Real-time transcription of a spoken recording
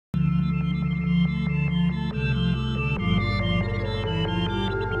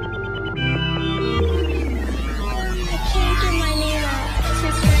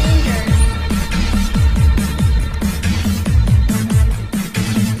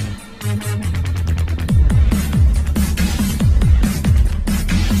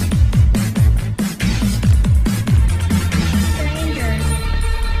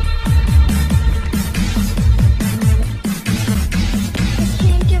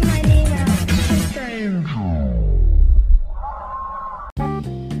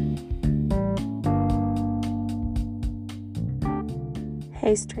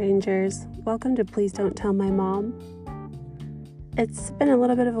Hey strangers, welcome to Please Don't Tell My Mom. It's been a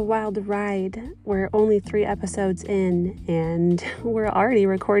little bit of a wild ride. We're only 3 episodes in and we're already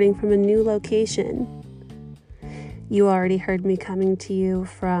recording from a new location. You already heard me coming to you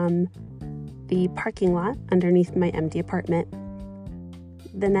from the parking lot underneath my empty apartment.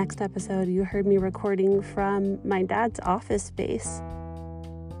 The next episode you heard me recording from my dad's office space.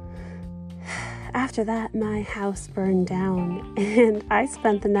 After that, my house burned down, and I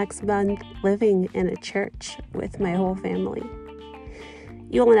spent the next month living in a church with my whole family.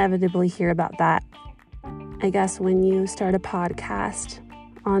 You'll inevitably hear about that. I guess when you start a podcast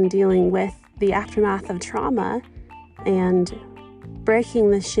on dealing with the aftermath of trauma and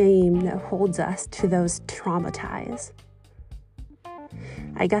breaking the shame that holds us to those trauma ties.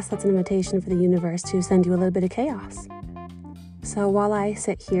 I guess that's an invitation for the universe to send you a little bit of chaos. So while I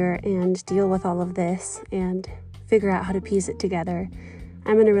sit here and deal with all of this and figure out how to piece it together,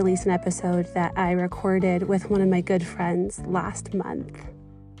 I'm going to release an episode that I recorded with one of my good friends last month.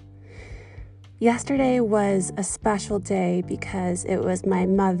 Yesterday was a special day because it was my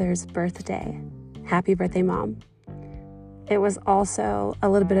mother's birthday. Happy birthday, Mom. It was also a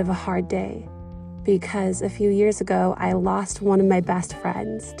little bit of a hard day because a few years ago, I lost one of my best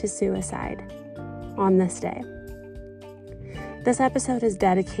friends to suicide on this day. This episode is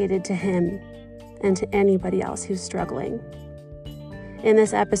dedicated to him and to anybody else who's struggling. In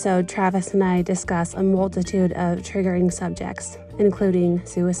this episode, Travis and I discuss a multitude of triggering subjects, including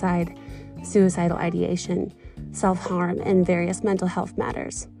suicide, suicidal ideation, self-harm, and various mental health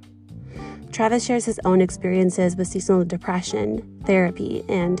matters. Travis shares his own experiences with seasonal depression, therapy,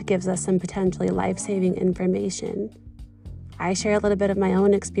 and gives us some potentially life-saving information. I share a little bit of my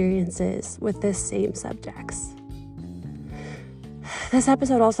own experiences with this same subjects. This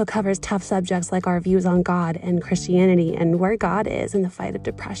episode also covers tough subjects like our views on God and Christianity and where God is in the fight of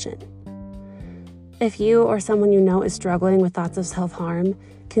depression. If you or someone you know is struggling with thoughts of self-harm,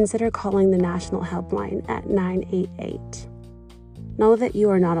 consider calling the national helpline at 988. Know that you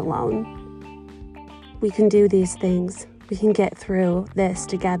are not alone. We can do these things. We can get through this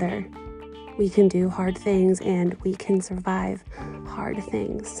together. We can do hard things and we can survive hard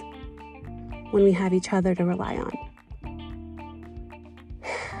things when we have each other to rely on.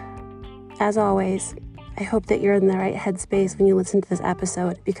 As always, I hope that you're in the right headspace when you listen to this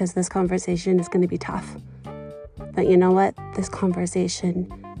episode because this conversation is going to be tough. But you know what? This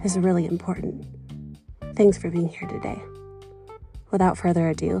conversation is really important. Thanks for being here today. Without further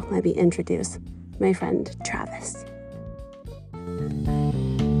ado, let me introduce my friend Travis.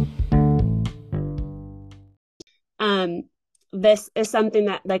 This is something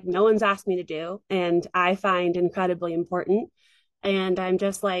that no one's asked me to do and I find incredibly important. And I'm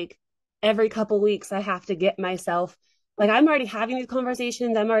just every couple weeks I have to get myself, I'm already having these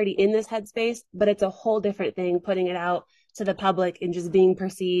conversations, I'm already in this headspace, but it's a whole different thing putting it out to the public and just being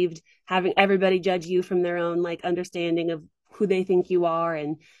perceived, having everybody judge you from their own understanding of who they think you are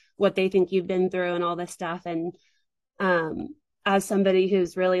and what they think you've been through and all this stuff. And as somebody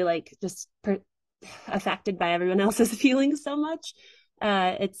who's really affected by everyone else's feelings so much,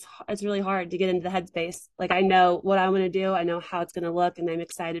 it's really hard to get into the headspace. I know what I want to do. I know how it's going to look and I'm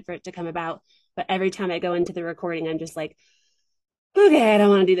excited for it to come about. But every time I go into the recording, I'm just okay, I don't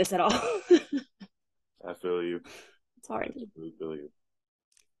want to do this at all. I feel you. It's hard. I really feel you.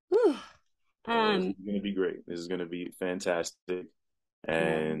 This is going to be great. This is going to be fantastic.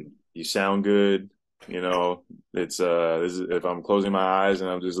 And you sound good. It's this is, if I'm closing my eyes and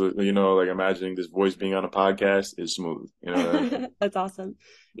I'm just imagining this voice being on a podcast is smooth. That's awesome.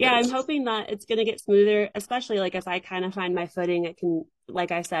 Yeah, I'm hoping that it's gonna get smoother, especially as I kind of find my footing. It can,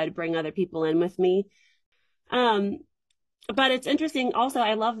 like I said, bring other people in with me. But it's interesting. Also,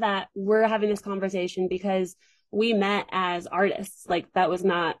 I love that we're having this conversation because we met as artists. That was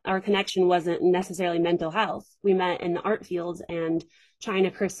not, our connection wasn't necessarily mental health. We met in the art fields and trying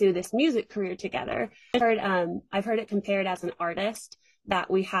to pursue this music career together. I've heard it compared as an artist that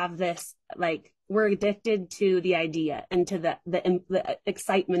we have this, we're addicted to the idea and to the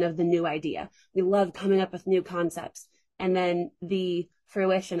excitement of the new idea. We love coming up with new concepts. And then the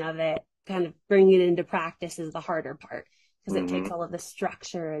fruition of it, kind of bringing it into practice, is the harder part. Because it takes all of the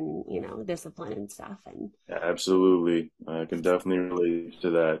structure and, discipline and stuff. And yeah, absolutely. I can definitely relate to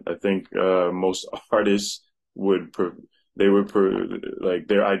that. I think most artists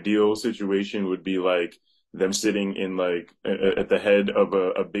their ideal situation would be them sitting in at the head of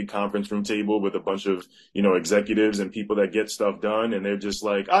a big conference room table with a bunch of, executives and people that get stuff done. And they're just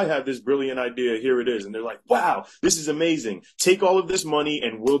I have this brilliant idea. Here it is. And they're wow, this is amazing. Take all of this money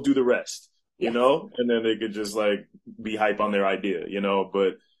and we'll do the rest. you Yes. know, and then they could just like be hype on their idea, you know.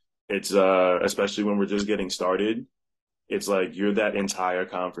 But it's especially when we're just getting started, it's like you're that entire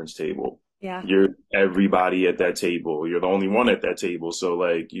conference table. Yeah. You're everybody at that table. You're the only one at that table. So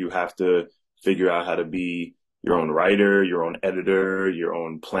like you have to figure out how to be your own writer, your own editor, your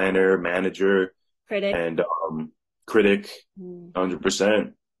own planner, manager, Critic. and critic, Mm.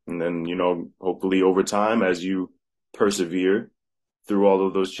 100%. And then, you know, hopefully over time, as you persevere through all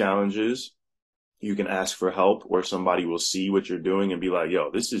of those challenges, you can ask for help, or somebody will see what you're doing and be like,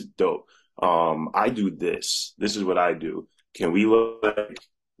 yo, this is dope. I do this. This is what I do. Can we like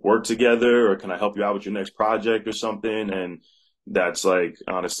work together, or can I help you out with your next project or something? And that's like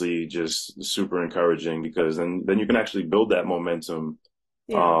honestly just super encouraging, because then you can actually build that momentum.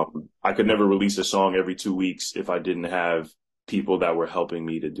 Yeah. I could never release a song every 2 weeks if I didn't have people that were helping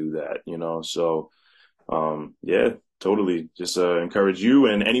me to do that, you know? So, yeah, totally. Just encourage you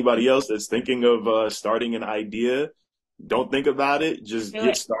and anybody else that's thinking of starting an idea. Don't think about it. Just Do get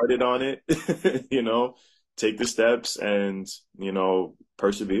it. started on it. You know, take the steps and, you know,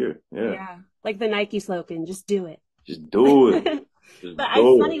 persevere. Yeah. Yeah. Like the Nike slogan, just do it. Just do it. Just But it's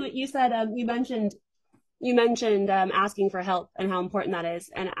do funny what you said. You mentioned asking for help and how important that is,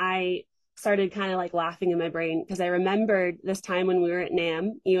 and I started kind of like laughing in my brain because I remembered this time when we were at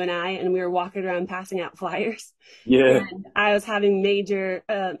NAM, you and I, and we were walking around passing out flyers, it. Yeah. and I was having major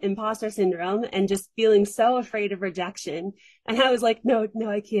imposter syndrome and just feeling so afraid of rejection. And I was like, no,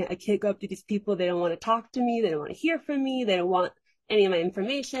 no, I can't go up to these people. They don't want to talk to me. They don't want to hear from me. They don't want any of my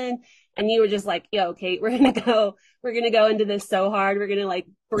information. And you were just like, yo, Kate, we're gonna go into this so hard. We're gonna like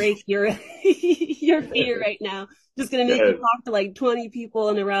break your your fear right now. Just gonna make you Yeah. talk to like 20 people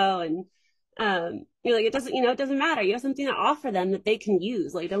in a row. And you're like, it doesn't, it doesn't matter. You have something to offer them that they can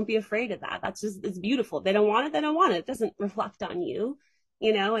use. Like, don't be afraid of that. That's just, it's beautiful. They don't want it, they don't want it. It doesn't reflect on you,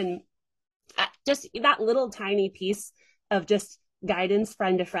 and just that little tiny piece of just guidance,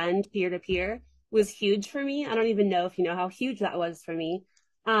 friend to friend, peer to peer, was huge for me. I don't even know if you know how huge that was for me.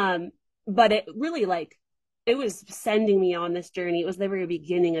 Um, but it really like it was sending me on this journey. It was the very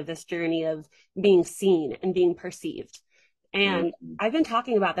beginning of this journey of being seen and being perceived. And Mm-hmm. I've been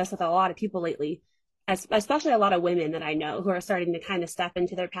talking about this with a lot of people lately, especially a lot of women that I know who are starting to kind of step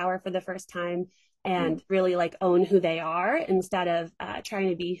into their power for the first time and really like own who they are instead of trying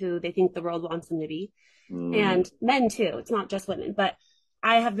to be who they think the world wants them to be. Mm-hmm. And men too. It's not just women, but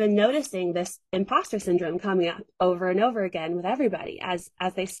I have been noticing this imposter syndrome coming up over and over again with everybody as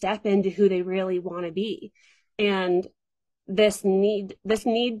they step into who they really want to be. And this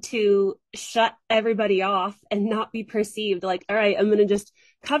need to shut everybody off and not be perceived like, all right, I'm going to just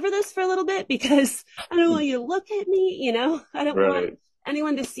cover this for a little bit because I don't want you to look at me, I don't want Right.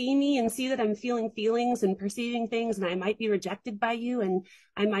 anyone to see me and see that I'm feeling feelings and perceiving things, and I might be rejected by you, and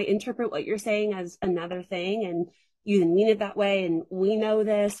I might interpret what you're saying as another thing, and you didn't mean it that way. And we know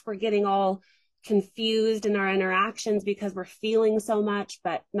this. We're getting all confused in our interactions because we're feeling so much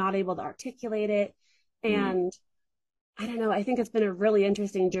but not able to articulate it. Mm-hmm. And I don't know. I think it's been a really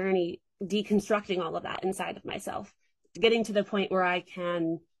interesting journey deconstructing all of that inside of myself, getting to the point where I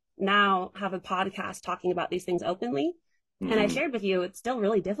can now have a podcast talking about these things openly. And I Mm-hmm. shared with you, it's still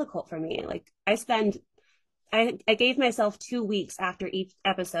really difficult for me. Like I gave myself 2 weeks after each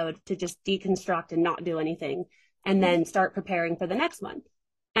episode to just deconstruct and not do anything, and then start preparing for the next one.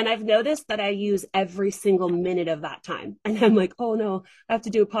 And I've noticed that I use every single minute of that time. And I'm like, oh no, I have to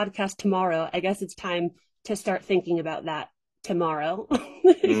do a podcast tomorrow. I guess it's time to start thinking about that tomorrow,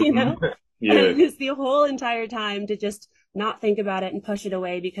 Mm-hmm. And I Yeah. use the whole entire time to just not think about it and push it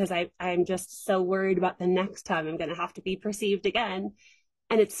away because I'm just so worried about the next time I'm going to have to be perceived again.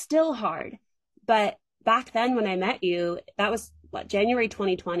 And it's still hard. But back then when I met you, that was what, January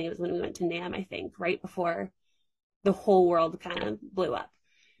 2020 was when we went to NAM, I think, right before the whole world kind of blew up.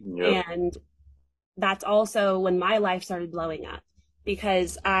 Yep. And that's also when my life started blowing up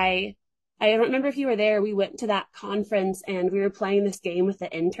because I don't remember if you were there. We went to that conference and we were playing this game with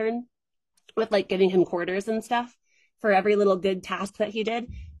the intern, with like giving him quarters and stuff for every little good task that he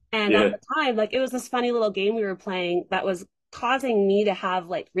did. And at Yeah. the time, like it was this funny little game we were playing that was causing me to have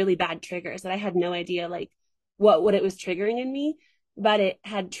like really bad triggers that I had no idea like what it was triggering in me, but it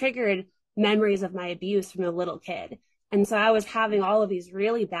had triggered memories of my abuse from a little kid. And so I was having all of these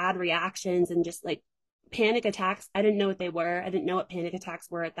really bad reactions and just like panic attacks. I didn't know what they were. I didn't know what panic attacks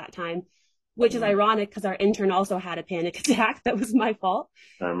were at that time, which is Mm-hmm. ironic because our intern also had a panic attack. That was my fault.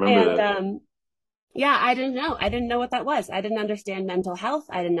 I remember And that. yeah, I didn't know. I didn't know what that was. I didn't understand mental health.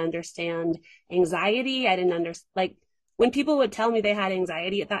 I didn't understand anxiety. I didn't understand, like, when people would tell me they had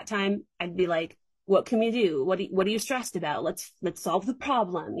anxiety at that time, I'd be like, what can we do? What are you stressed about? Let's solve the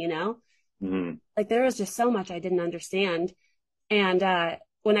problem, Mm-hmm. Like there was just so much I didn't understand. And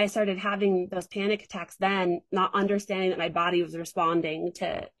when I started having those panic attacks, then not understanding that my body was responding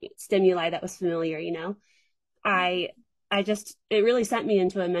to stimuli that was familiar, I I just it really sent me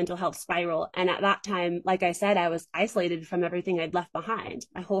into a mental health spiral. And at that time, like I said, I was isolated from everything I'd left behind.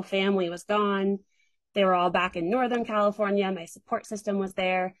 My whole family was gone. They were all back in Northern California. My support system was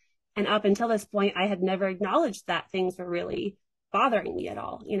there. And up until this point, I had never acknowledged that things were really bothering me at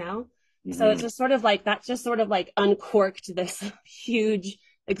all. So it's Mm-hmm. just sort of like that's just sort of like uncorked this huge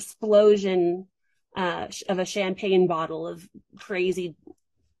explosion of a champagne bottle of crazy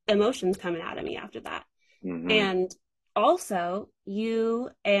emotions coming out of me after that. Mm-hmm. And also, you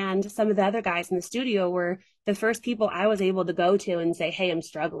and some of the other guys in the studio were the first people I was able to go to and say, "Hey, I'm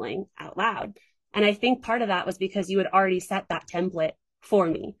struggling," out loud. And I think part of that was because you had already set that template for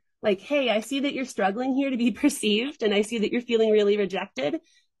me. Like, hey, I see that you're struggling here to be perceived, and I see that you're feeling really rejected.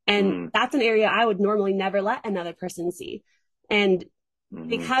 And Mm-hmm. that's an area I would normally never let another person see. And Mm-hmm.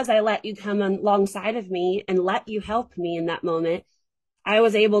 because I let you come alongside of me and let you help me in that moment, I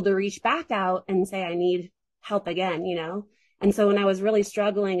was able to reach back out and say, I need help again. And so when I was really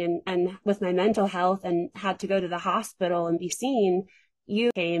struggling and with my mental health and had to go to the hospital and be seen,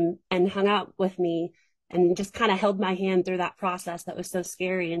 you came and hung out with me and just kind of held my hand through that process that was so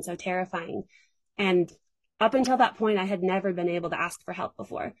scary and so terrifying. And up until that point, I had never been able to ask for help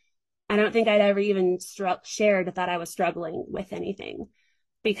before. I don't think I'd ever even shared that I was struggling with anything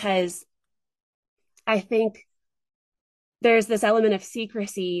because I think there's this element of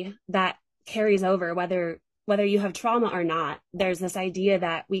secrecy that carries over whether you have trauma or not. There's this idea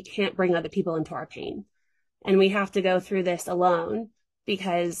that we can't bring other people into our pain and we have to go through this alone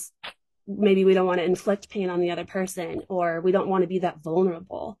because maybe we don't want to inflict pain on the other person or we don't want to be that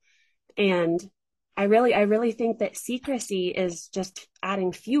vulnerable. And I really think that secrecy is just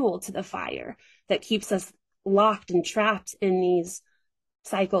adding fuel to the fire that keeps us locked and trapped in these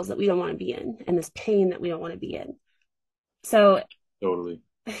cycles that we don't want to be in and this pain that we don't want to be in. So Totally.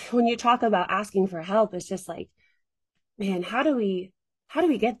 when you talk about asking for help, it's just like, man, how do we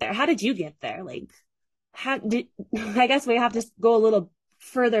get there? How did you get there? Like, how did I guess we have to go a little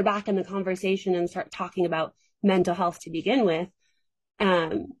further back in the conversation and start talking about mental health to begin with.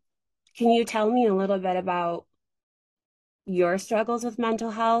 Um, can you tell me a little bit about your struggles with mental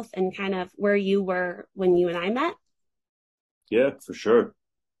health and kind of where you were when you and I met? Yeah, for sure.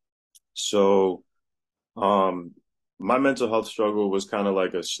 So, um, my mental health struggle was kind of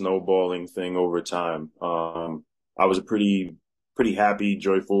like a snowballing thing over time. I was a pretty happy,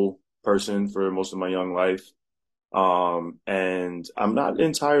 joyful person for most of my young life. And I'm not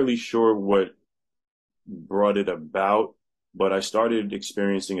entirely sure what brought it about, but I started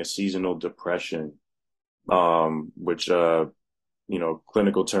experiencing a seasonal depression, which,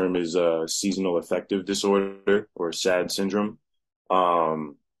 clinical term is seasonal affective disorder or SAD syndrome.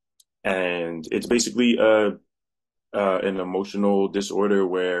 Um, and it's basically an emotional disorder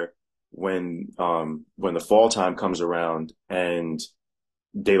where when the fall time comes around and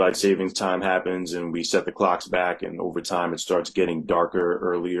daylight savings time happens and we set the clocks back and over time it starts getting darker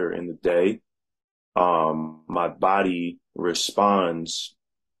earlier in the day, my body responds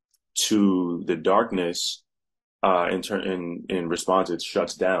to the darkness, in response it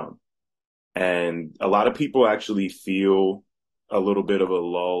shuts down. And a lot of people actually feel a little bit of a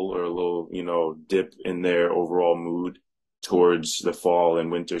lull or a little, dip in their overall mood towards the fall and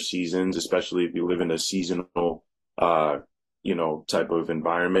winter seasons, especially if you live in a seasonal, type of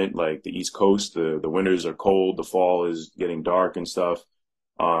environment like the East Coast. The winters are cold, the fall is getting dark and stuff.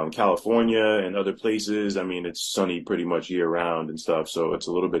 California and other places, I mean, it's sunny pretty much year round and stuff, so it's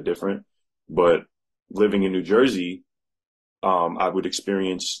a little bit different. But living in New Jersey, I would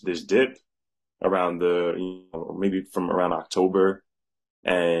experience this dip around maybe from around October,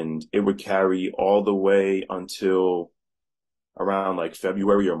 and it would carry all the way until around like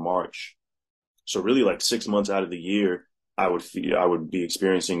February or March. So really like 6 months out of the year, I would be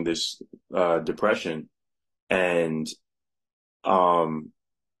experiencing this depression. And um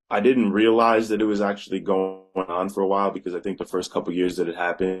I didn't realize that it was actually going on for a while because I think the first couple of years that it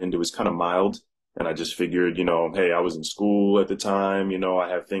happened, it was kind of mild. And I just figured, hey, I was in school at the time, I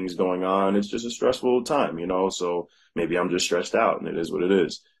have things going on. It's just a stressful time, so maybe I'm just stressed out and it is what it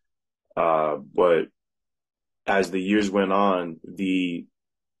is. But as the years went on, the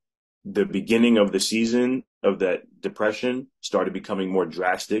beginning of the season of that depression started becoming more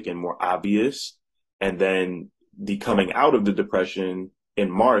drastic and more obvious. And then the coming out of the depression in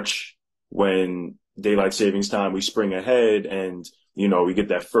March, when daylight savings time, we spring ahead and, we get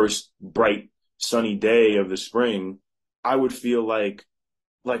that first bright sunny day of the spring, I would feel like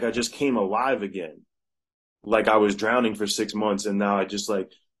like I just came alive again. Like I was drowning for 6 months and now I just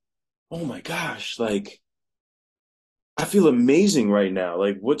like, oh my gosh, like I feel amazing right now.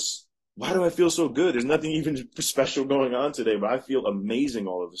 Like why do I feel so good? There's nothing even special going on today, but I feel amazing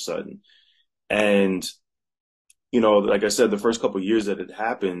all of a sudden. And, like I said, the first couple of years that it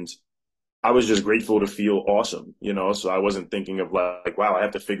happened, I was just grateful to feel awesome, so I wasn't thinking of like, wow, I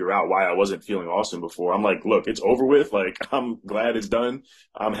have to figure out why I wasn't feeling awesome before. I'm like, look, it's over with. Like, I'm glad it's done.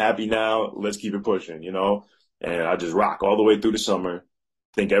 I'm happy now. Let's keep it pushing. And I just rock all the way through the summer,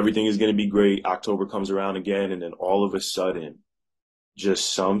 think everything is going to be great. October comes around again. And then all of a sudden,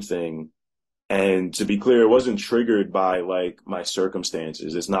 just something. And to be clear, it wasn't triggered by like my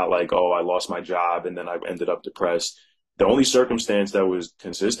circumstances. It's not like, oh, I lost my job and then I ended up depressed. The only circumstance that was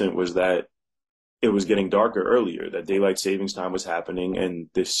consistent was that it was getting darker earlier, that daylight savings time was happening and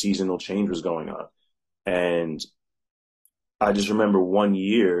this seasonal change was going on. And I just remember one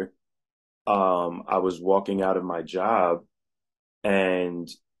year, I was walking out of my job and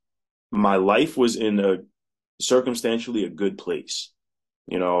my life was in a circumstantially a good place.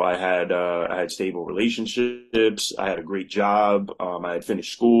 I had stable relationships. I had a great job. I had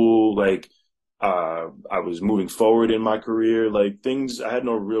finished school. Like, I was moving forward in my career. Like things, I had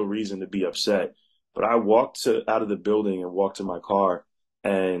no real reason to be upset. But I out of the building and walked to my car,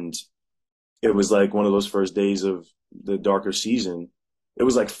 and it was like one of those first days of the darker season. It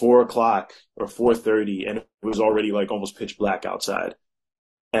was like 4 o'clock or 4:30, and it was already like almost pitch black outside.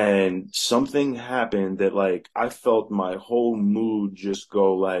 And something happened that like I felt my whole mood just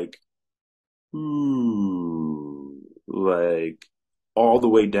go like, ooh, like all the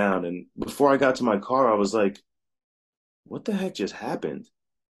way down. And before I got to my car, I was like, what the heck just happened?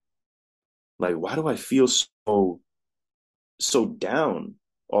 Like, why do I feel so down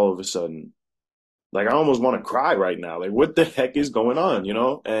all of a sudden? Like I almost want to cry right now. Like, what the heck is going on?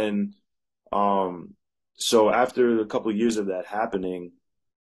 And um, so after a couple of years of that happening,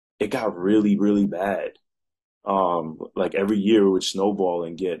 it got really, really bad. Like every year it would snowball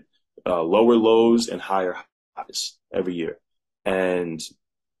and get lower lows and higher highs every year. And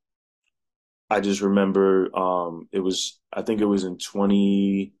I just remember I think it was in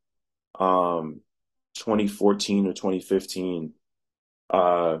 2014 or 2015.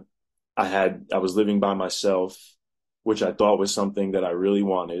 Uh, I was living by myself, which I thought was something that I really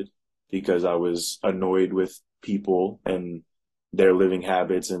wanted because I was annoyed with people and their living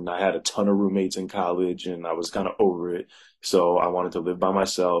habits. And I had a ton of roommates in college and I was kind of over it. So I wanted to live by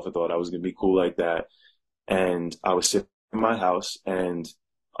myself. I thought I was going to be cool like that. And I was sitting in my house and,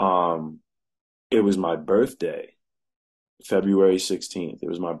 um, it was my birthday, February 16th. It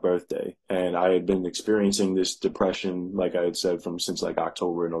was my birthday. And I had been experiencing this depression, like I had said, from since like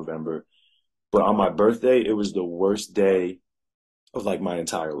October and November. But on my birthday, it was the worst day of like my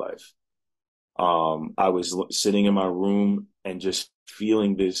entire life. I was sitting in my room and just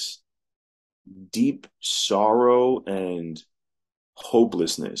feeling this deep sorrow and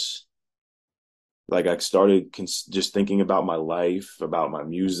hopelessness. Like I started just thinking about my life, about my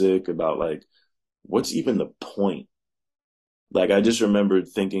music, about like, what's even the point? Like I just remembered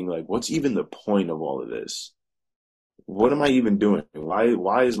thinking like, what's even the point of all of this? What am I even doing?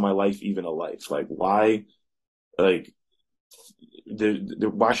 Why is my life even a life? Like why, like,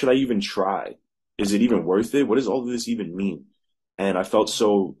 why should I even try? Is it even worth it? What does all of this even mean? And I felt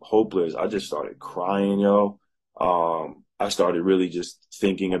so hopeless. I just started crying, yo. I started really just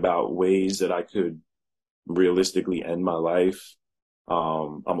thinking about ways that I could realistically end my life.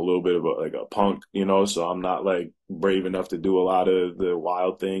 I'm a little bit of like a punk, so I'm not like brave enough to do a lot of the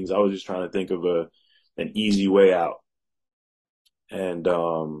wild things. I was just trying to think of an easy way out. And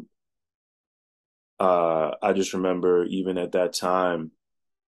I just remember even at that time,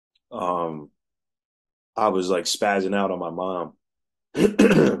 um, I was like spazzing out on my mom,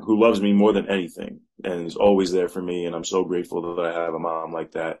 who loves me more than anything and is always there for me. And I'm so grateful that I have a mom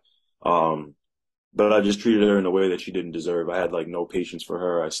like that. Um, but I just treated her in a way that she didn't deserve. I had like no patience for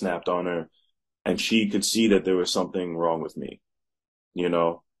her. I snapped on her and she could see that there was something wrong with me. You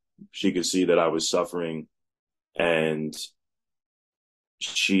know, she could see that I was suffering and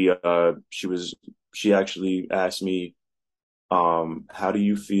she actually asked me, how do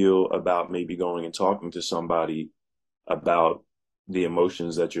you feel about maybe going and talking to somebody about the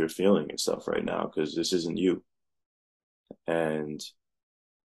emotions that you're feeling and stuff right now? Because this isn't you. And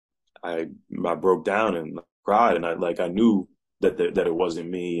I broke down and cried, and I knew that it wasn't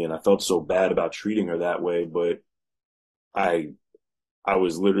me, and I felt so bad about treating her that way, but I I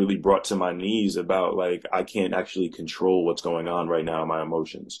was literally brought to my knees about like I can't actually control what's going on right now in my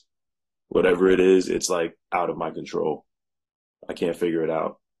emotions. Whatever it is, it's like out of my control. I can't figure it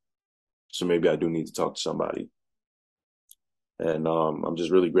out. So maybe I do need to talk to somebody. And I'm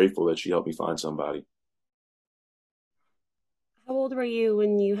just really grateful that she helped me find somebody. How old were you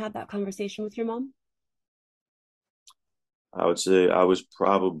when you had that conversation with your mom? I would say I was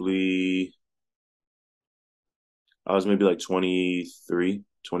maybe like 23,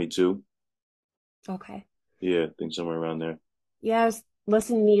 22. Okay. Yeah, I think somewhere around there. Yeah, I was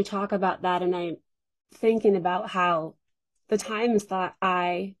listening to you talk about that, and I'm thinking about how the times that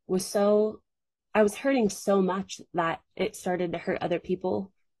I was hurting so much that it started to hurt other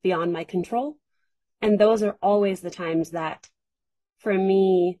people beyond my control. And those are always the times that, for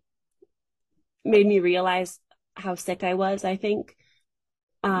me, made me realize how sick I was, I think,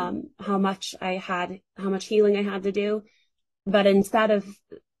 how much healing I had to do. But instead of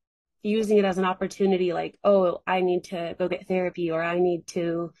using it as an opportunity, like, oh, I need to go get therapy or I need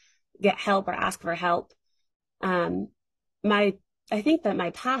to get help or ask for help, um, my I think that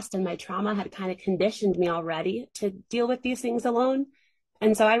my past and my trauma had kind of conditioned me already to deal with these things alone.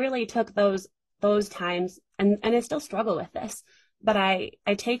 And so I really took those times, and I still struggle with this, but I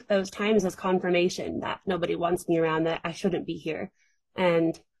take those times as confirmation that nobody wants me around, that I shouldn't be here.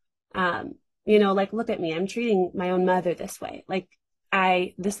 And um, like, look at me. I'm treating my own mother this way. Like,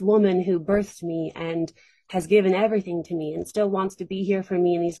 this woman who birthed me and has given everything to me and still wants to be here for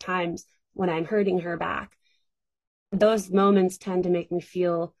me in these times when I'm hurting her back. Those moments tend to make me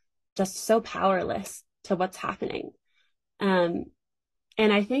feel just so powerless to what's happening. Um,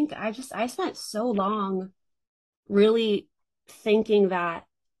 and I think I spent so long really thinking that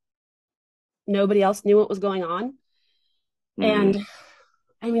nobody else knew what was going on. Hmm. And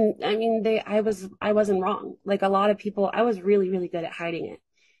I wasn't wrong. Like a lot of people, I was really, really good at hiding it.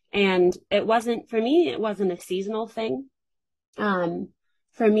 And it wasn't, for me, it wasn't a seasonal thing. Um,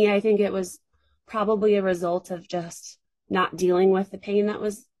 for me, I think it was probably a result of just not dealing with the pain that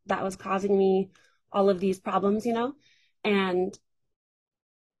was causing me all of these problems. And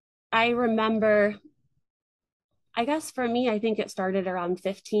I remember, I guess for me, I think it started around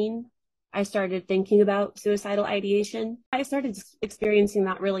 15. I started thinking about suicidal ideation. I started experiencing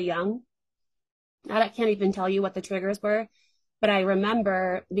that really young. I can't even tell you what the triggers were, but I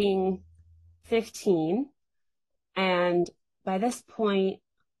remember being 15, and by this point,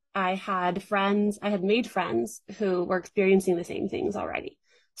 I had made friends who were experiencing the same things already.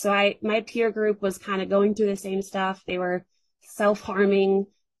 So my peer group was kind of going through the same stuff. They were self-harming.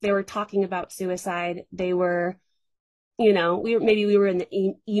 They were talking about suicide. They were, we were in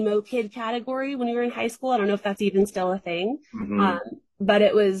the emo kid category when we were in high school. I don't know if that's even still a thing. Hmm. Um, but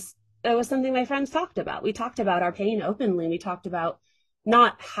it was something my friends talked about. We talked about our pain openly. We talked about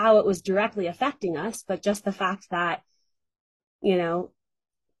not how it was directly affecting us, but just the fact that, you know,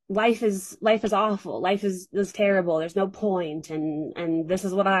 life is awful. Life is terrible. There's no point, and this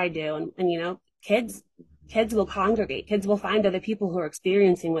is what I do. And kids will congregate. Kids will find other people who are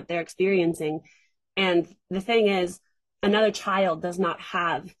experiencing what they're experiencing. And the thing is, another child does not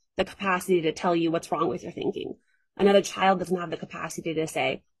have the capacity to tell you what's wrong with your thinking. Another child doesn't have the capacity to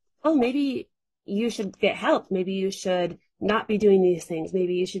say, oh, maybe you should get help. Maybe you should not be doing these things.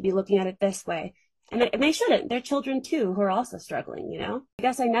 Maybe you should be looking at it this way. And they shouldn't. They're children too who are also struggling. I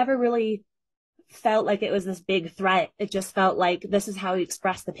guess I never really felt like it was this big threat. It just felt like this is how we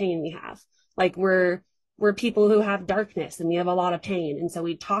express the pain we have. Like we're people who have darkness and we have a lot of pain. And so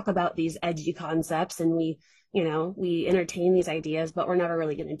we talk about these edgy concepts and we entertain these ideas, but we're never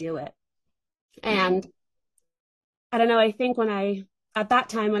really going to do it. And I don't know, I think at that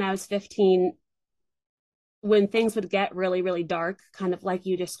time when I was 15, when things would get really, really dark, kind of like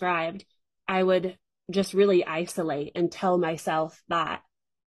you described, I would just really isolate and tell myself that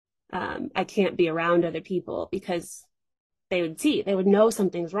I can't be around other people because they would know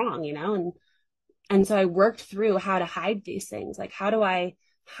something's wrong. And so I worked through how to hide these things. Like, how do I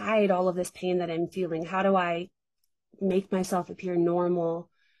hide all of this pain that I'm feeling? How do I make myself appear normal?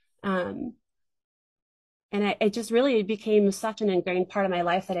 Um, and it just really became such an ingrained part of my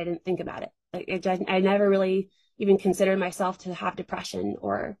life that I didn't think about it. I never really even considered myself to have depression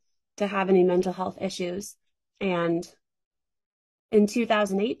or to have any mental health issues. And in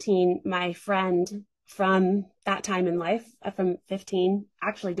 2018, my friend from that time in life, from 15,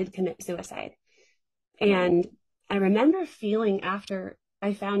 actually did commit suicide. Oh, And I remember feeling after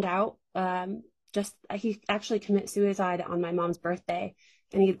I found out, just he actually committed suicide on my mom's birthday,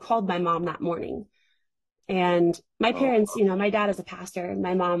 and he had called my mom that morning. And my oh, parents, my dad is a pastor, and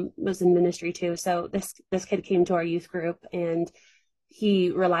my mom was in ministry too. So this kid came to our youth group, and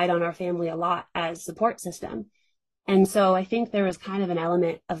he relied on our family a lot as support system. And so I think there was kind of an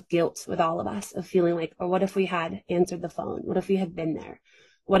element of guilt with all of us of feeling like, or what if we had answered the phone? What if we had been there?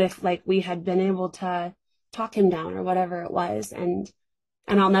 What if like we had been able to talk him down or whatever it was? And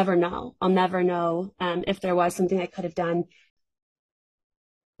I'll never know. I'll never know if there was something I could have done.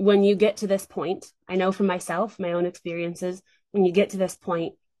 When you get to this point, I know from myself, my own experiences, when you get to this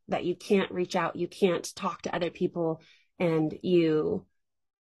point that you can't reach out, you can't talk to other people, and you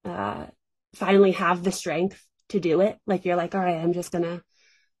uh, finally have the strength to do it, like you're like, all right, I'm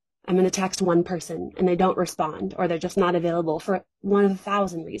gonna text one person and they don't respond or they're just not available for one of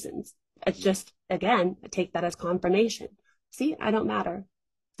 1,000 reasons. It's just, again, I take that as confirmation. See, I don't matter.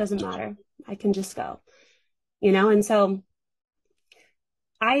 It doesn't matter. I can just go, and so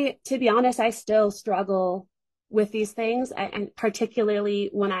to be honest, I still struggle with these things, and particularly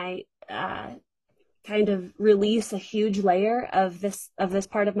when I kind of release a huge layer of this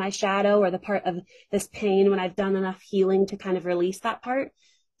part of my shadow or the part of this pain. When I've done enough healing to kind of release that part,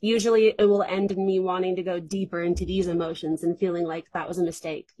 usually it will end in me wanting to go deeper into these emotions and feeling like that was a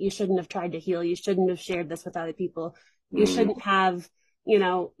mistake. You shouldn't have tried to heal. You shouldn't have shared this with other people. You shouldn't have, you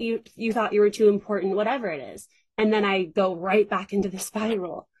thought you were too important, whatever it is. And then I go right back into the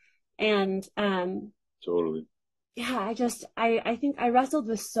spiral. And Totally. yeah, I think I wrestled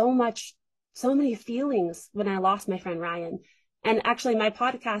with so many feelings when I lost my friend Ryan. And actually my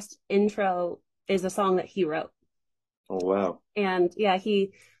podcast intro is a song that he wrote. Oh, wow. And yeah,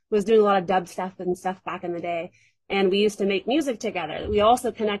 he was doing a lot of dub stuff and stuff back in the day. And we used to make music together. We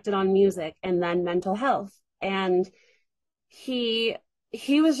also connected on music and then mental health. And he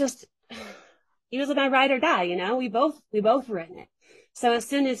was just, he was my ride or die, we both were in it. So as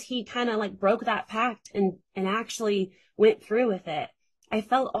soon as he kind of like broke that pact and actually went through with it, I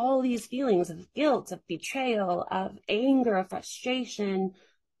felt all these feelings of guilt, of betrayal, of anger, of frustration,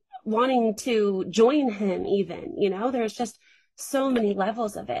 wanting to join him even, there's just so many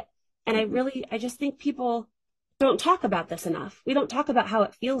levels of it. And I just think people don't talk about this enough. We don't talk about how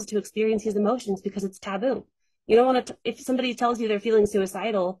it feels to experience these emotions because it's taboo. You don't want to, if somebody tells you they're feeling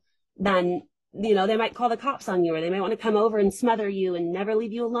suicidal, then, they might call the cops on you, or they might want to come over and smother you and never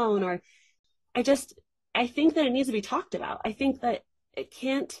leave you alone. Or I think that it needs to be talked about. I think that it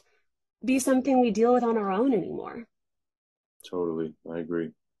can't be something we deal with on our own anymore. Totally. I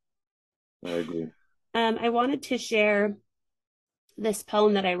agree. I wanted to share this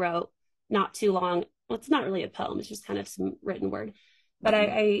poem that I wrote not too long. Well, it's not really a poem. It's just kind of some written word. But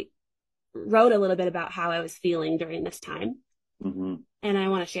I wrote a little bit about how I was feeling during this time. And I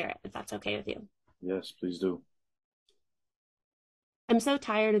want to share it, if that's okay with you. Yes, please do. I'm so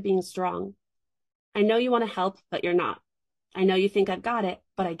tired of being strong. I know you want to help, but you're not. I know you think I've got it,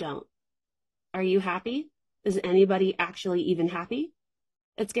 but I don't. Are you happy? Is anybody actually even happy?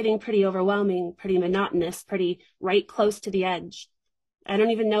 It's getting pretty overwhelming, pretty monotonous, pretty right close to the edge. I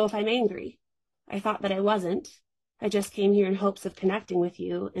don't even know if I'm angry. I thought that I wasn't. I just came here in hopes of connecting with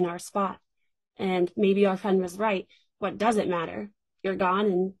you in our spot. And maybe our friend was right. What does it matter? You're gone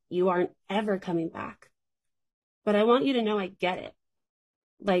and you aren't ever coming back. But I want you to know I get it.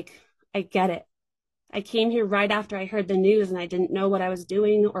 Like, I get it. I came here right after I heard the news and I didn't know what I was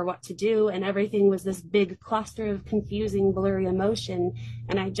doing or what to do. And everything was this big cluster of confusing, blurry emotion.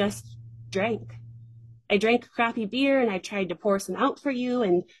 And I just drank. I drank crappy beer and I tried to pour some out for you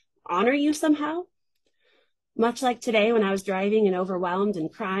and honor you somehow. Much like today when I was driving and overwhelmed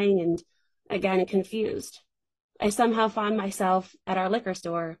and crying and again confused. I somehow found myself at our liquor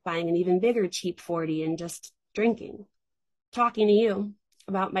store buying an even bigger cheap 40 and just drinking, talking to you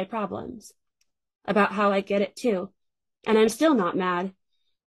about my problems, about how I get it too. And I'm still not mad,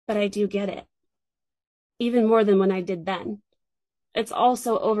 but I do get it. Even more than when I did then. It's all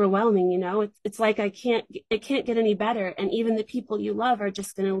so overwhelming, it's like it can't get any better. And even the people you love are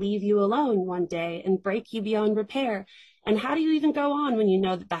just going to leave you alone one day and break you beyond repair. And how do you even go on when you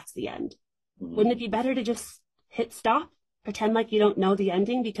know that that's the end? Wouldn't it be better to just hit stop, pretend like you don't know the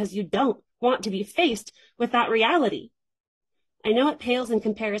ending because you don't want to be faced with that reality? I know it pales in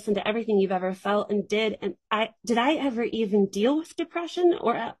comparison to everything you've ever felt and did. And did I ever even deal with depression?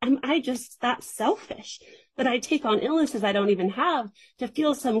 Or am I just that selfish that I take on illnesses I don't even have to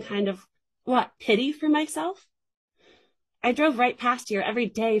feel some kind of, pity for myself? I drove right past here every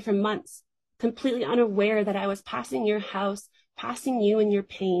day for months, completely unaware that I was passing your house, passing you and your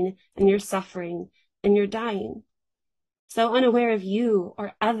pain and your suffering and your dying. So unaware of you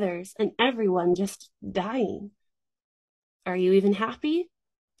or others and everyone just dying. Are you even happy?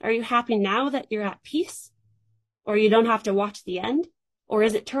 Are you happy now that you're at peace? Or you don't have to watch the end? Or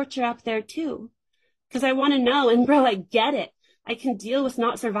is it torture up there too? Because I want to know, and bro, I get it. I can deal with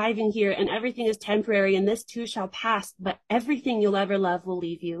not surviving here, and everything is temporary, and this too shall pass. But everything you'll ever love will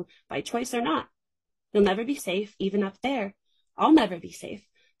leave you, by choice or not. You'll never be safe, even up there. I'll never be safe.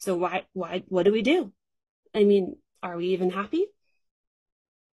 So what do we do? I mean, are we even happy?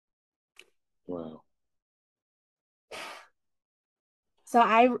 Wow. So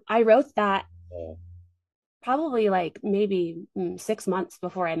I wrote that probably like maybe 6 months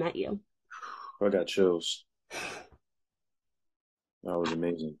before I met you. I got chills. That was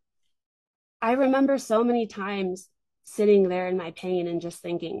amazing. I remember so many times sitting there in my pain and just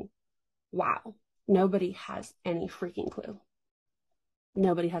thinking, wow, nobody has any freaking clue.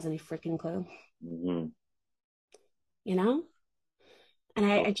 Nobody has any freaking clue, Hmm. you know? And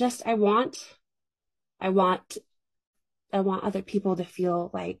Oh, I want, I want other people to feel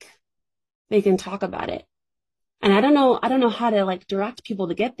like they can talk about it. And I don't know how to like direct people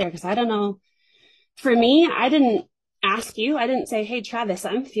to get there because I don't know. For me, I didn't ask you. I didn't say, "Hey, Travis,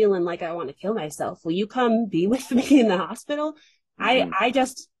 I'm feeling like I want to kill myself. Will you come be with me in the hospital?" hmm. I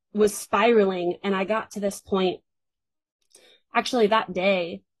just was spiraling and I got to this point. Actually, that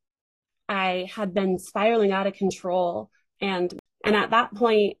day, I had been spiraling out of control. And at that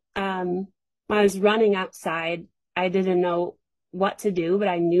point, when I was running outside, I didn't know what to do, but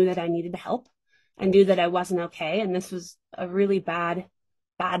I knew that I needed help. I knew that I wasn't okay. And this was a really bad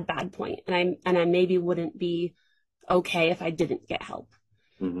point. And I maybe wouldn't be okay if I didn't get help.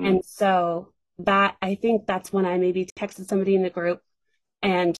 Hmm. And so that I think that's when I maybe texted somebody in the group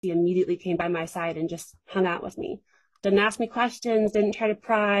and he immediately came by my side and just hung out with me. Didn't ask me questions, didn't try to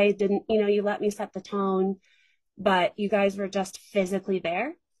pry, didn't, you let me set the tone, but you guys were just physically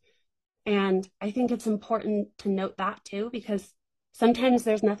there. And I think it's important to note that too, because sometimes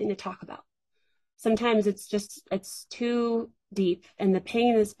there's nothing to talk about. Sometimes it's too deep and the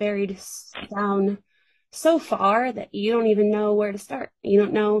pain is buried down so far that you don't even know where to start. You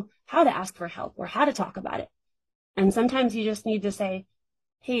don't know how to ask for help or how to talk about it. And sometimes you just need to say,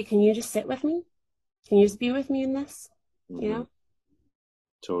 hey, can you just sit with me? Can you just be with me in this? You Hmm. know?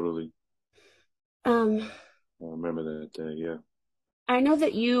 Totally. Um, I remember that day. Yeah. I know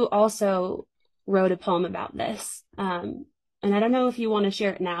that you also wrote a poem about this. And I don't know if you want to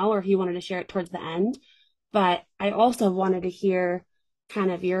share it now or if you wanted to share it towards the end, but I also wanted to hear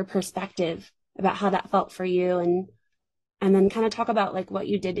kind of your perspective about how that felt for you and then kind of talk about like what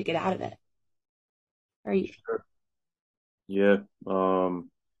you did to get out of it. Are you Sure. Yeah.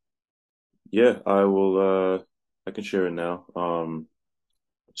 Yeah, I will I can share it now.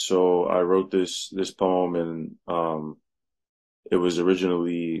 So I wrote this poem and it was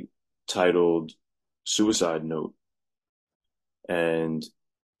originally titled Suicide Note. And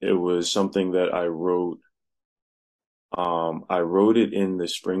it was something that I wrote it in the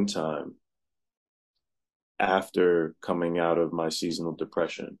springtime after coming out of my seasonal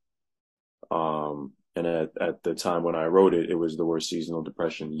depression. And at the time when I wrote it, it was the worst seasonal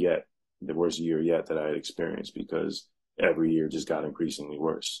depression yet, the worst year yet that I had experienced because every year just got increasingly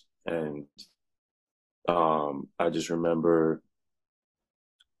worse. And I just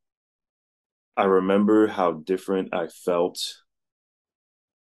I remember how different I felt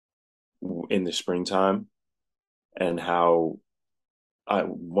in the springtime and how I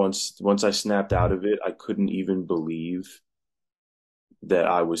once I snapped out of it, I couldn't even believe that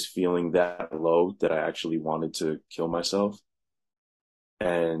I was feeling that low that I actually wanted to kill myself.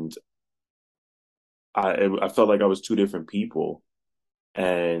 And I felt like I was two different people.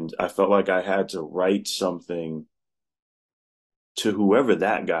 And I felt like I had to write something to whoever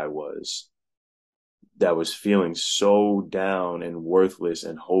that guy was that was feeling so down and worthless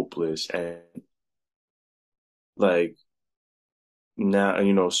and hopeless and like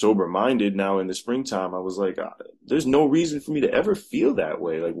now, sober minded now in the springtime, I was like, there's no reason for me to ever feel that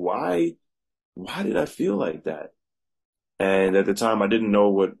way. Like, why did I feel like that? And at the time, I didn't know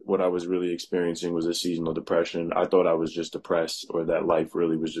what I was really experiencing was a seasonal depression. I thought I was just depressed or that life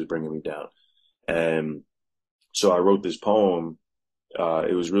really was just bringing me down. And so I wrote this poem.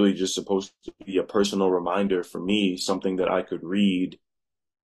 It was really just supposed to be a personal reminder for me, something that I could read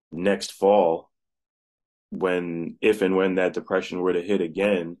next fall if and when that depression were to hit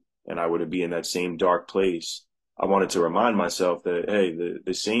again and I were to be in that same dark place. I wanted to remind myself that, hey,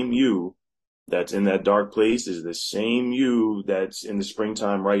 the same you that's in that dark place is the same you that's in the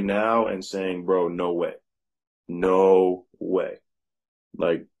springtime right now and saying, bro, no way. No way.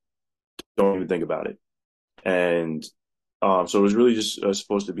 Like, don't even think about it. And so it was really just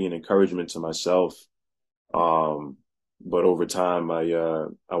supposed to be an encouragement to myself. Um, but over time, I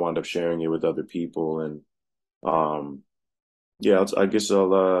wound up sharing it with other people, and um, yeah, I guess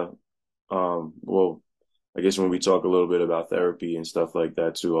well, I guess when we talk a little bit about therapy and stuff like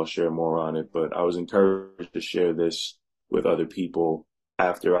that too, I'll share more on it. But I was encouraged to share this with other people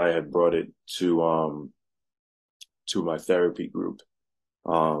after I had brought it to my therapy group.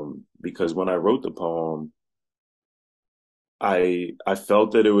 Because when I wrote the poem, I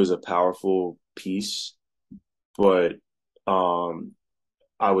felt that it was a powerful piece, but um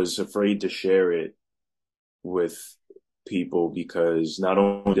I was afraid to share it with people because not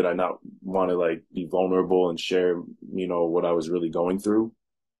only did I not want to like be vulnerable and share, what I was really going through,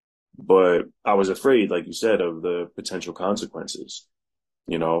 but I was afraid, like you said, of the potential consequences.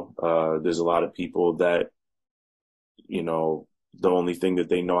 There's a lot of people that, you know, the only thing that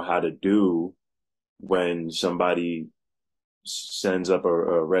they know how to do when somebody sends up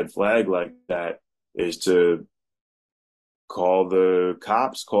a red flag like that is to call the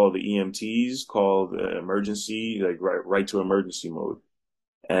cops, call the EMTs, call the emergency, like right to emergency mode.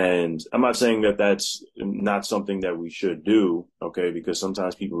 And I'm not saying that that's not something that we should do, okay? Because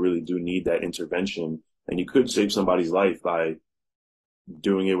sometimes people really do need that intervention, and you could save somebody's life by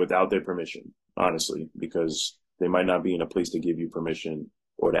doing it without their permission, honestly, because they might not be in a place to give you permission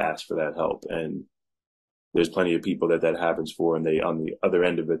or to ask for that help. And there's plenty of people that happens for, and they, on the other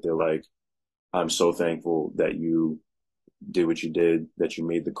end of it, they're like, I'm so thankful that you did what you did, that you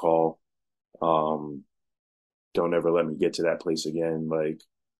made the call. Um, don't ever let me get to that place again.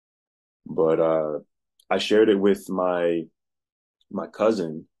 But I shared it with my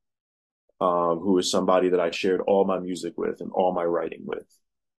cousin, who is somebody that I shared all my music with and all my writing with.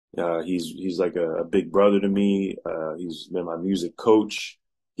 He's like a big brother to me. He's been my music coach.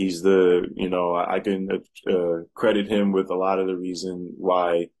 He's I can credit him with a lot of the reason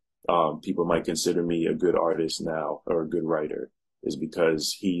why people might consider me a good artist now or a good writer is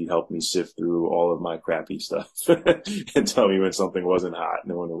because he helped me sift through all of my crappy stuff and tell me when something wasn't hot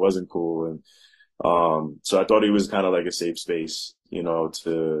and when it wasn't cool. And so I thought he was kind of like a safe space,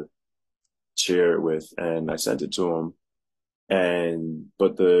 to share it with. And I sent it to him.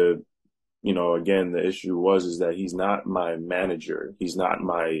 But again, the issue is that he's not my manager. He's not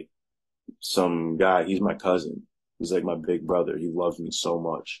some guy. He's my cousin. He's like my big brother. He loves me so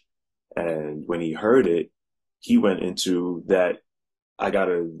much. And when he heard it, he went into that. I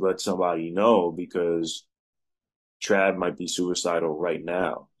gotta let somebody know because Trav might be suicidal right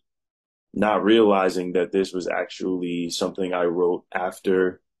now, not realizing that this was actually something I wrote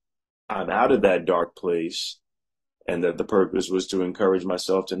after I'm out of that dark place and that the purpose was to encourage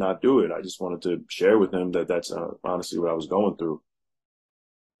myself to not do it. I just wanted to share with him that that's honestly what I was going through.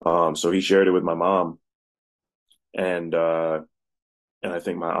 So he shared it with my mom and, and I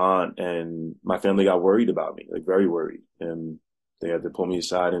think my aunt and my family got worried about me, like very worried. And they had to pull me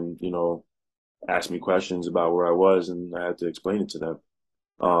aside and, ask me questions about where I was and I had to explain it to them.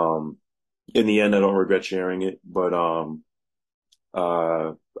 Um, in the end, I don't regret sharing it, but,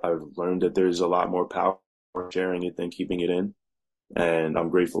 uh, I've learned that there's a lot more power in sharing it than keeping it in. And I'm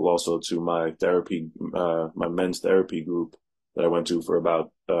grateful also to my therapy, my men's therapy group that I went to for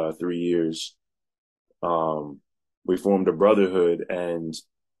about 3 years. Um, we formed a brotherhood, and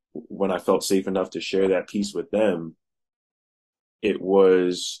when I felt safe enough to share that piece with them, it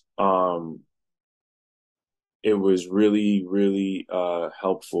was it was really, really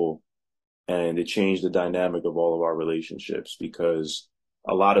helpful, and it changed the dynamic of all of our relationships because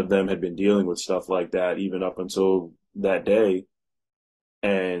a lot of them had been dealing with stuff like that even up until that day.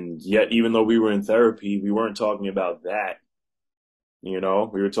 And yet, even though we were in therapy, we weren't talking about that. We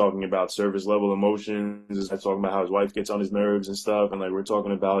were talking about surface level emotions. I talking about how his wife gets on his nerves and stuff. And like, we're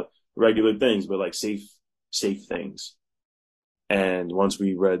talking about regular things, but like safe things. And once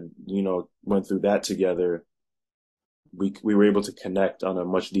we went through that together, we were able to connect on a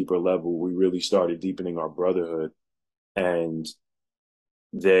much deeper level. We really started deepening our brotherhood. And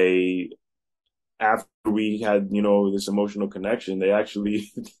they after we had, this emotional connection, they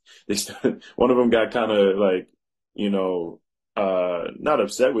actually, one of them got kind of like, not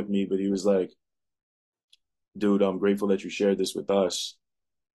upset with me, but he was like, dude, I'm grateful that you shared this with us.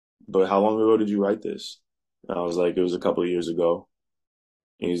 But how long ago did you write this? And I was like, it was a couple of years ago.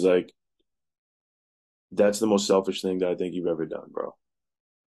 And he's like, that's the most selfish thing that I think you've ever done, bro.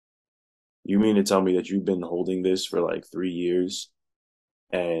 You mean to tell me that you've been holding this for like 3 years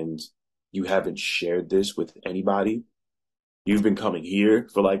and you haven't shared this with anybody? You've been coming here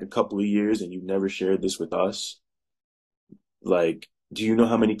for like a couple of years and you've never shared this with us. Like, do you know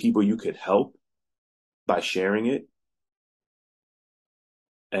how many people you could help by sharing it?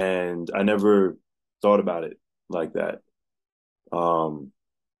 And I never thought about it like that. Um,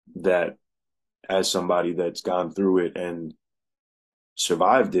 that as somebody that's gone through it and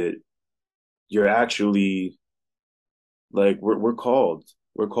survived it, you're actually like we're called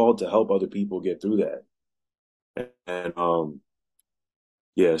to help other people get through that. And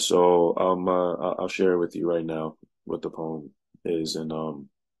yeah, so I'll share with you right now what the poem is, and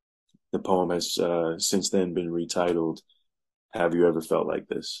the poem has since then been retitled "Have You Ever Felt Like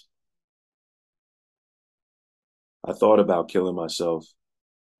This?" I thought about killing myself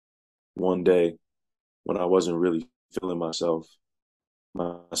one day when I wasn't really feeling myself.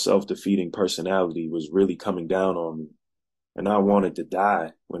 My self-defeating personality was really coming down on me, and I wanted to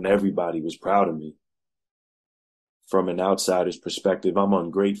die when everybody was proud of me. From an outsider's perspective, I'm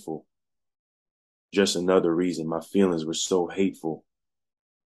ungrateful. Just another reason my feelings were so hateful.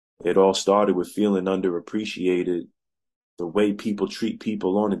 It all started with feeling underappreciated. The way people treat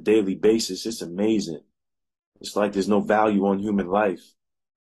people on a daily basis, it's amazing. It's like there's no value on human life.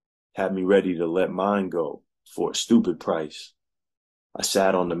 Had me ready to let mine go for a stupid price. I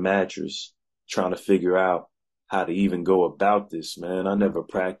sat on the mattress, trying to figure out how to even go about this, man. I never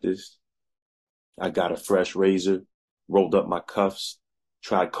practiced. I got a fresh razor, rolled up my cuffs,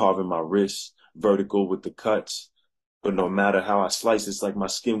 tried carving my wrists, vertical with the cuts. But no matter how I sliced, it's like my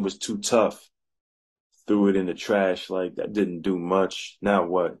skin was too tough. Threw it in the trash like that didn't do much. Now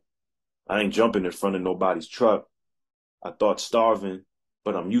what? I ain't jumping in front of nobody's truck. I thought starving,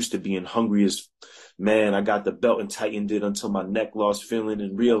 but I'm used to being hungry as man. I got the belt and tightened it until my neck lost feeling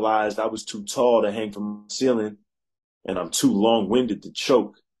and realized I was too tall to hang from the ceiling and I'm too long-winded to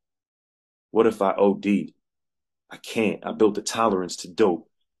choke. What if I OD'd? I can't. I built a tolerance to dope.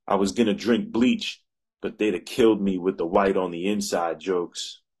 I was gonna drink bleach, but they'd have killed me with the white on the inside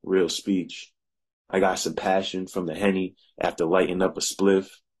jokes. Real speech. I got some passion from the Henny after lighting up a spliff.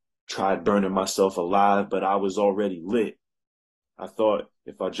 Tried burning myself alive, but I was already lit. I thought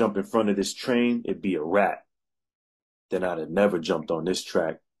if I jump in front of this train, it'd be a wrap. Then I'd have never jumped on this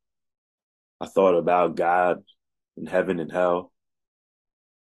track. I thought about God and heaven and hell.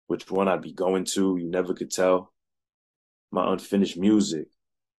 Which one I'd be going to, you never could tell. My unfinished music,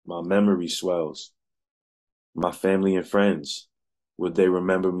 my memory swells. My family and friends, would they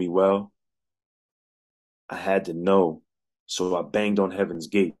remember me well? I had to know, so I banged on heaven's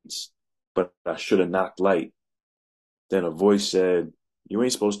gates, but I should have knocked light. Then a voice said, you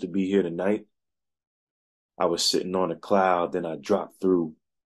ain't supposed to be here tonight. I was sitting on a cloud, then I dropped through,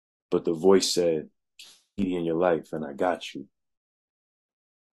 but the voice said, key in your life, and I got you.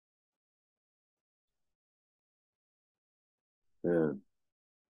 And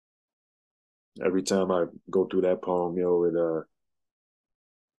every time I go through that poem,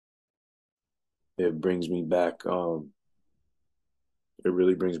 it brings me back. It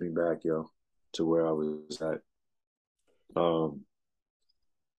really brings me back, to where I was at. Um,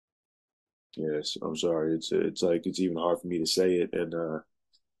 yes, I'm sorry. It's like it's even hard for me to say it and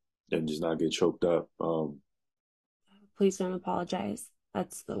just not get choked up. Please don't apologize.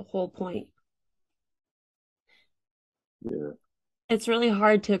 That's the whole point. Yeah, It's really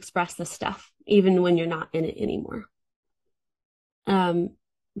hard to express this stuff, even when you're not in it anymore. Um,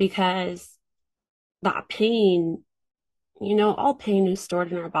 because that pain, all pain is stored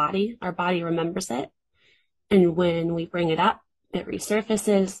in our body. Our body remembers it. And when we bring it up, it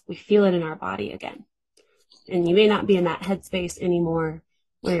resurfaces. We feel it in our body again. And you may not be in that headspace anymore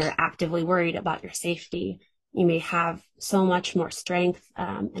where you're actively worried about your safety. You may have so much more strength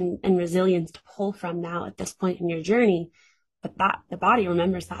and resilience to pull from now at this point in your journey, but that the body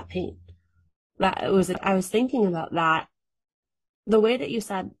remembers that pain. I was thinking about that. The way that you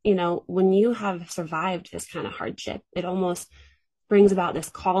said, when you have survived this kind of hardship, it almost brings about this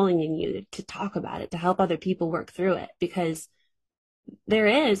calling in you to talk about it, to help other people work through it, because there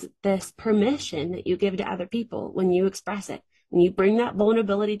is this permission that you give to other people when you express it. When you bring that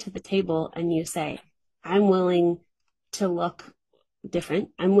vulnerability to the table and you say, I'm willing to look different.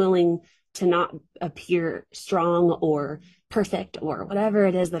 I'm willing to not appear strong or perfect or whatever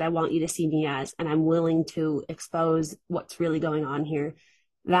it is that I want you to see me as. And I'm willing to expose what's really going on here.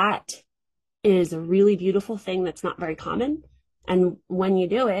 That is a really beautiful thing that's not very common. And when you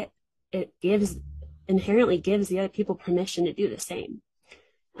do it, it inherently gives the other people permission to do the same.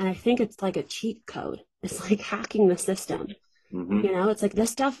 And I think it's like a cheat code. It's like hacking the system. mm-hmm. It's like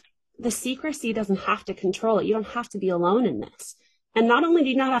this stuff, the secrecy doesn't have to control it. You don't have to be alone in this. And not only do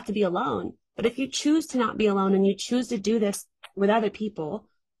you not have to be alone, but if you choose to not be alone and you choose to do this with other people,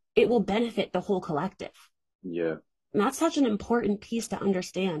 it will benefit the whole collective. Yeah. And that's such an important piece to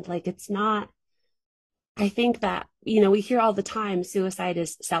understand. Like, it's not, I think that, we hear all the time suicide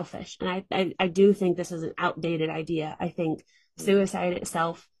is selfish. And I do think this is an outdated idea. I think suicide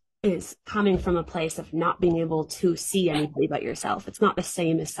itself is coming from a place of not being able to see anybody but yourself. It's not the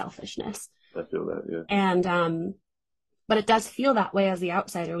same as selfishness. I feel that. Yeah. And but it does feel that way as the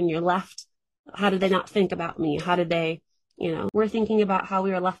outsider when you're left. How did they not think about me? How did they, we're thinking about how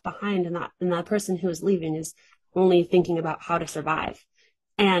we were left behind, and that person who is leaving is only thinking about how to survive.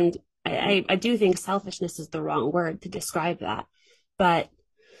 And I do think selfishness is the wrong word to describe that, but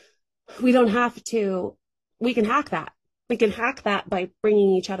we don't have to, we can hack that. We can hack that by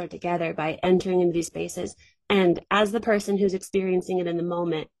bringing each other together, by entering into these spaces. And as the person who's experiencing it in the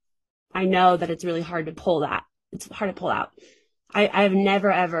moment, I know that it's really hard to pull that. It's hard to pull out. I've never,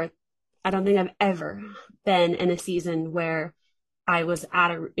 ever, I don't think I've ever been in a season where I was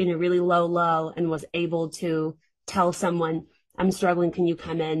in a really low and was able to tell someone, I'm struggling, can you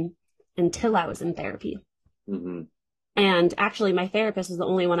come in? Until I was in therapy. Mm-hmm. And actually, my therapist was the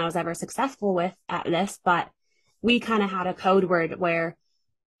only one I was ever successful with at this, but we kind of had a code word where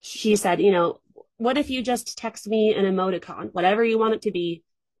she said, what if you just text me an emoticon, whatever you want it to be,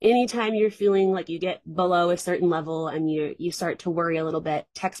 anytime you're feeling like you get below a certain level and you start to worry a little bit,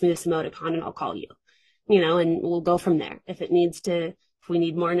 text me this emoticon and I'll call you, and we'll go from there. If we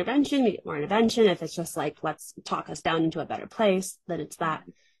need more intervention, we get more intervention. If it's just like, let's talk us down into a better place, then it's that.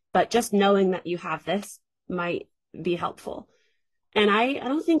 But just knowing that you have this might be helpful. And I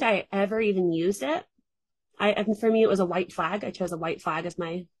don't think I ever even used it. For me, it was a white flag. I chose a white flag as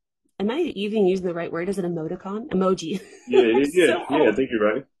my, am I even using the right word? Is it emoticon? Emoji. Yeah. I think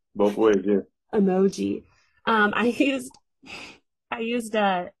you're right. Both ways, yeah. Emoji. I used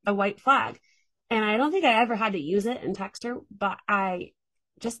a white flag, and I don't think I ever had to use it in text her, but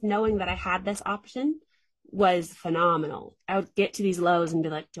just knowing that I had this option was phenomenal. I would get to these lows and be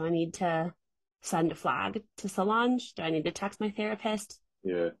like, do I need to send a flag to Solange? Do I need to text my therapist?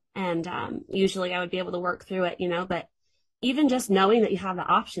 Yeah. And usually I would be able to work through it, but even just knowing that you have the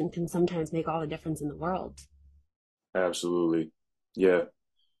option can sometimes make all the difference in the world. Absolutely. Yeah.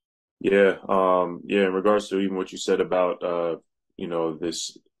 Yeah. Yeah, in regards to even what you said about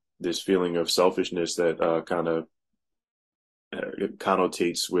this feeling of selfishness that kind of it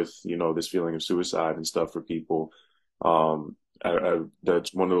connotates with, this feeling of suicide and stuff for people.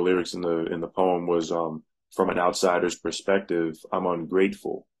 That's one of the lyrics in the poem was from an outsider's perspective, I'm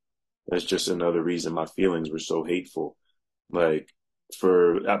ungrateful. That's just another reason my feelings were so hateful. Like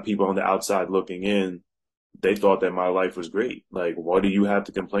for people on the outside looking in, they thought that my life was great. Like, what do you have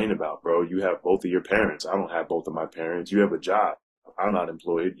to complain about, bro? You have both of your parents. I don't have both of my parents. You have a job. I'm not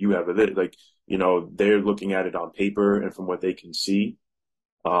employed. You have like, they're looking at it on paper and from what they can see.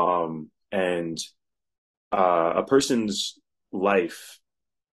 And a person's life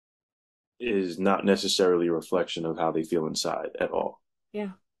is not necessarily a reflection of how they feel inside at all.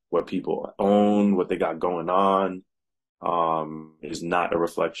 Yeah. What people own, what they got going on, is not a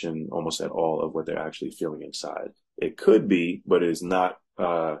reflection almost at all of what they're actually feeling inside. It could be, but it is not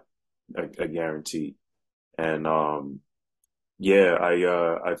a guarantee. And yeah,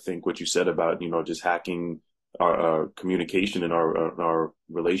 I think what you said about just hacking our communication and our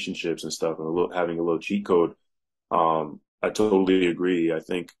relationships and stuff, and having a little cheat code. I totally agree. I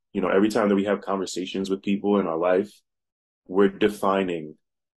think every time that we have conversations with people in our life, we're defining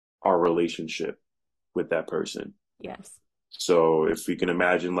our relationship with that person. Yes. So if we can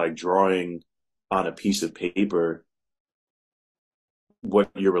imagine like drawing on a piece of paper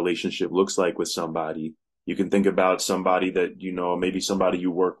what your relationship looks like with somebody, you can think about somebody that, maybe somebody you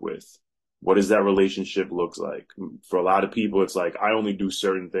work with. What does that relationship look like? For a lot of people, it's like, I only do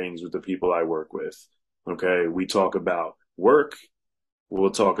certain things with the people I work with. Okay. We talk about work.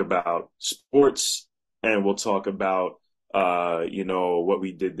 We'll talk about sports, and we'll talk about, what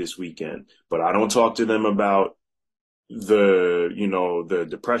we did this weekend, but I don't talk to them about the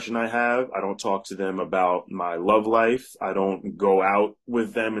depression I have. I don't talk to them about my love life. I don't go out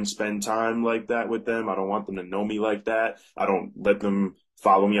with them and spend time like that with them. I don't want them to know me like that. I don't let them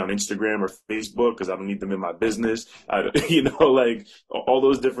follow me on Instagram or Facebook because I don't need them in my business. Like all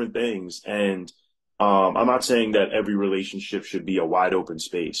those different things. And I'm not saying that every relationship should be a wide open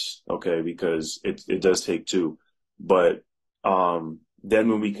space, okay, because it does take two. But then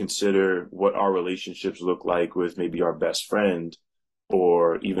when we consider what our relationships look like with maybe our best friend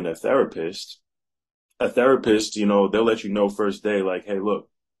or even a therapist, they'll let you know first day, like, hey, look,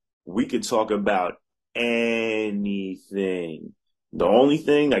 we could talk about anything. The only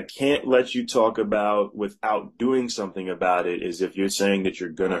thing I can't let you talk about without doing something about it is if you're saying that you're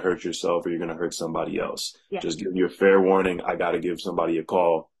going to hurt yourself or you're going to hurt somebody else. Yeah. Just give you a fair warning. I got to give somebody a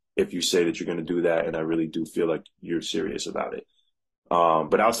call if you say that you're going to do that. And I really do feel like you're serious about it.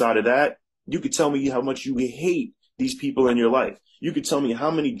 But outside of that, you could tell me how much you hate these people in your life. You could tell me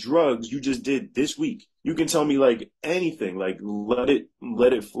how many drugs you just did this week. You can tell me like anything, like let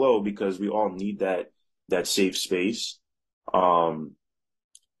it flow, because we all need that safe space. Um,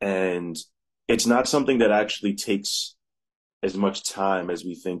 and it's not something that actually takes as much time as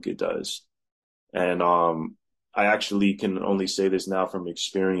we think it does. And I actually can only say this now from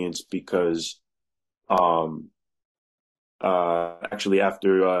experience because um, actually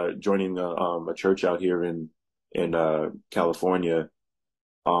after joining a church out here in California,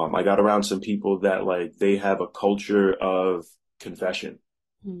 I got around some people that like they have a culture of confession.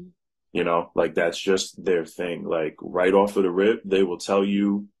 Mm. You know, like that's just their thing. Like right off of the rip, they will tell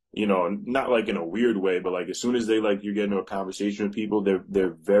you, you know, not like in a weird way, but like as soon as they like you get into a conversation with people,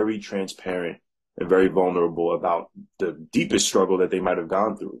 they're very transparent and very vulnerable about the deepest struggle that they might have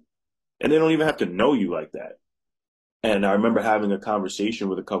gone through. And they don't even have to know you like that. And I remember having a conversation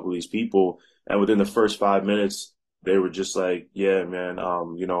with a couple of these people, and within the first 5 minutes, they were just like, "Yeah, man,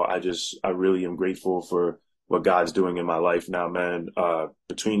 you know, I really am grateful for what God's doing in my life now, man.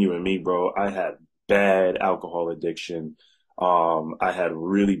 Between you and me, bro, I had bad alcohol addiction. I had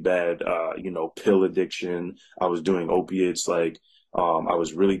really bad, you know, pill addiction. I was doing opiates, like, I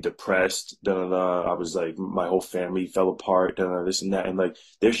was really depressed. Da, da, da. I was like, my whole family fell apart, da, da, this and that. And like,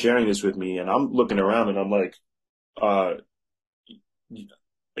 they're sharing this with me, and I'm looking around, and I'm like, uh,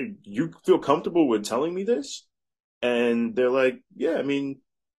 you feel comfortable with telling me this? And they're like, yeah, I mean,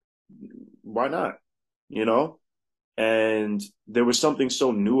 why not? You know? And there was something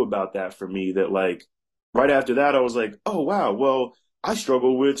so new about that for me that like right after that, I was like, oh wow, well, I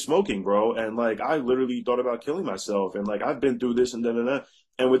struggle with smoking, bro. And like I literally thought about killing myself. And like I've been through this and da da da.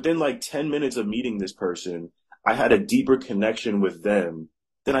 And within like 10 minutes of meeting this person, I had a deeper connection with them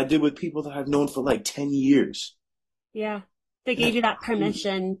than I did with people that I've known for like 10 years. Yeah. They gave you that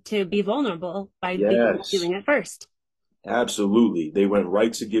permission to be vulnerable by Yes, doing it first. absolutely. They went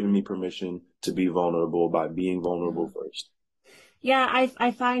right to giving me permission to be vulnerable by being vulnerable first. Yeah,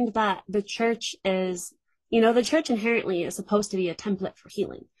 I find that the church is, the church inherently is supposed to be a template for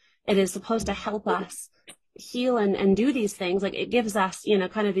healing. It is supposed to help us heal and do these things. Like it gives us,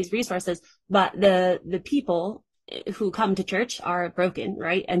 kind of these resources, but the people who come to church are broken,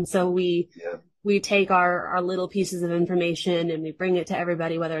 right? And so Yeah. we take our little pieces of information and we bring it to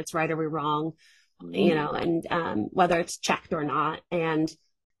everybody, whether it's right or we're wrong, Mm-hmm. and whether it's checked or not. And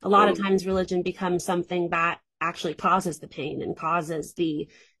a lot of Totally. times religion becomes something that actually causes the pain and causes the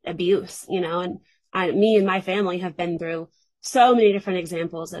abuse, and me and my family have been through so many different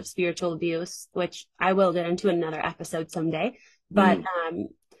examples of spiritual abuse, which I will get into another episode someday. But, Mm.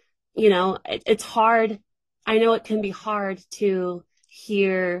 it's hard. I know it can be hard to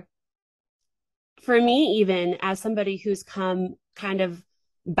hear, for me, even as somebody who's come kind of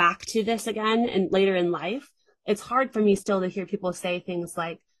back to this again and later in life, it's hard for me still to hear people say things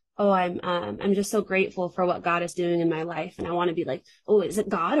like, "Oh, I'm just so grateful for what God is doing in my life," and I want to be like, "Oh, is it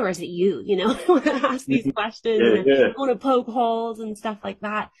God or is it you?" I want to ask these questions Yeah, and I yeah. want to poke holes and stuff like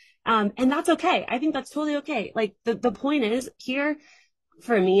that. And that's okay. I think that's totally okay. Like the point is here,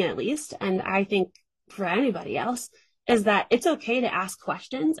 for me at least, and I think for anybody else, is that it's okay to ask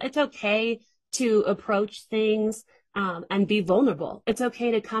questions. It's okay to approach things, and be vulnerable. It's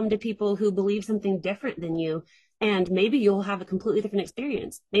okay to come to people who believe something different than you. And maybe you'll have a completely different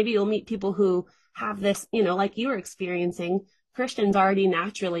experience. Maybe you'll meet people who have this, like you were experiencing. Christians already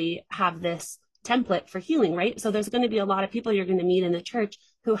naturally have this template for healing, right? So there's going to be a lot of people you're going to meet in the church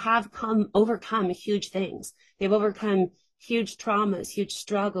who have overcome huge things. They've overcome huge traumas, huge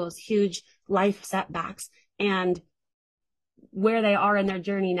struggles, huge life setbacks. And where they are in their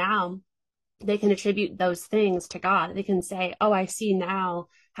journey now, they can attribute those things to God. They can say, "Oh, I see now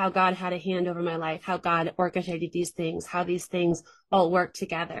how God had a hand over my life, how God orchestrated these things, how these things all work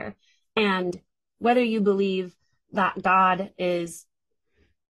together." And whether you believe that God is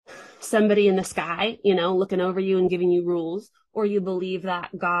somebody in the sky, looking over you and giving you rules, or you believe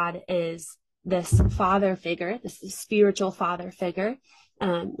that God is this father figure, this spiritual father figure,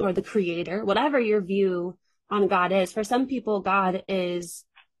 or the creator, whatever your view on God is. For some people, God is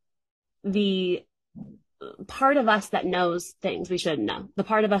the part of us that knows things we shouldn't know, the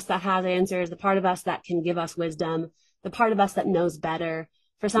part of us that has answers, the part of us that can give us wisdom, the part of us that knows better.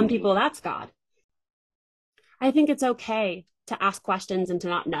 For some Mm. people, that's God. I think it's okay to ask questions and to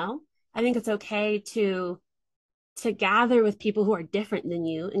not know. I think it's okay to gather with people who are different than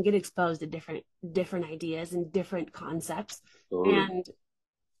you and get exposed to different ideas and different concepts. Totally. And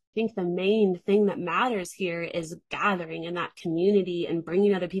I think the main thing that matters here is gathering in that community and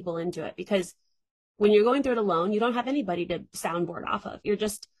bringing other people into it, because when you're going through it alone, you don't have anybody to soundboard off of. You're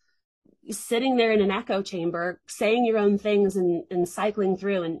just sitting there in an echo chamber, saying your own things and cycling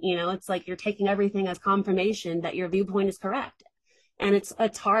through. And, it's like you're taking everything as confirmation that your viewpoint is correct. And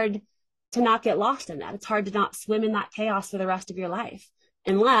it's hard to not get lost in that. It's hard to not swim in that chaos for the rest of your life,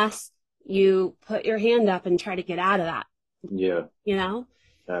 unless you put your hand up and try to get out of that. Yeah. You know?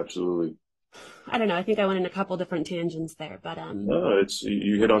 Absolutely. I don't know. I think I went in a couple different tangents there, but No,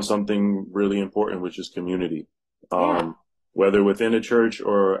 you hit on something really important, which is community. Yeah. Whether within a church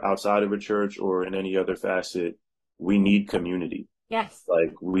or outside of a church or in any other facet, we need community. Yes.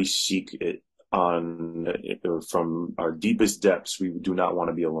 Like we seek it from our deepest depths. We do not want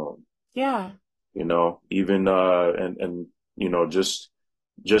to be alone. Yeah. Even and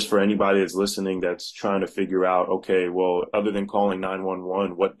just for anybody that's listening that's trying to figure out, okay, well, other than calling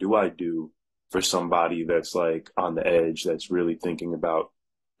 911, what do I do for somebody that's like on the edge, that's really thinking about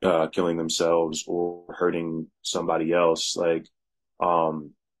killing themselves or hurting somebody else? Like,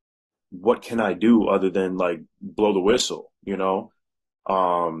 what can I do other than like blow the whistle?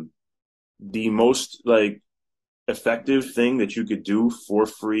 The most like effective thing that you could do for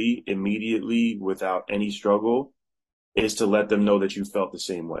free immediately without any struggle is to let them know that you felt the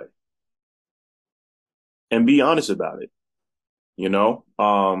same way and be honest about it.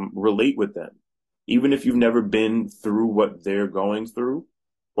 Relate with them, even if you've never been through what they're going through,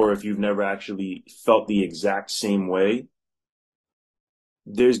 or if you've never actually felt the exact same way.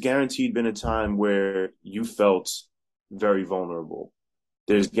 There's guaranteed been a time where you felt very vulnerable.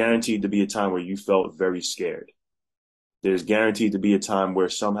 There's guaranteed to be a time where you felt very scared. There's guaranteed to be a time where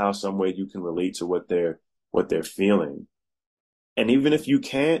somehow, some way you can relate to what they're feeling. And even if you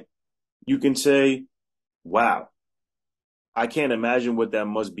can't, you can say, wow, I can't imagine what that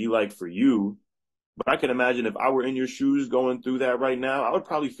must be like for you, but I can imagine if I were in your shoes going through that right now, I would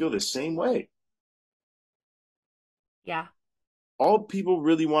probably feel the same way. Yeah. All people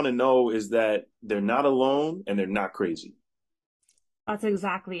really want to know is that they're not alone and they're not crazy. That's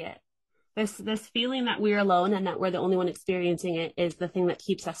exactly it. This feeling that we're alone and that we're the only one experiencing it is the thing that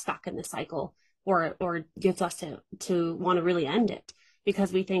keeps us stuck in the cycle, or gets us to want to really end it,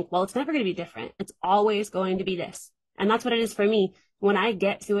 because we think, well, it's never going to be different. It's always going to be this. And that's what it is for me. When I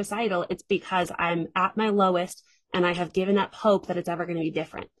get suicidal, it's because I'm at my lowest and I have given up hope that it's ever going to be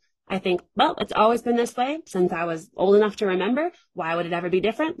different. I think, well, it's always been this way since I was old enough to remember. Why would it ever be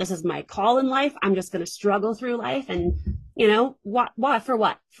different? This is my call in life. I'm just going to struggle through life. And,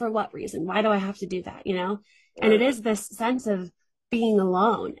 for what reason? Why do I have to do that? And it is this sense of being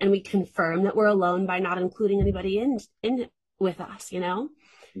alone. And we confirm that we're alone by not including anybody in with us,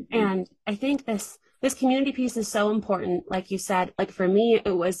 Mm-hmm. And I think this community piece is so important. Like you said, like for me,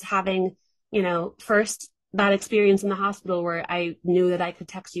 it was having, first that experience in the hospital where I knew that I could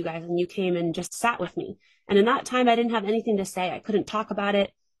text you guys and you came and just sat with me. And in that time, I didn't have anything to say. I couldn't talk about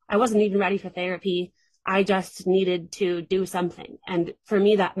it. I wasn't even ready for therapy. I just needed to do something. And for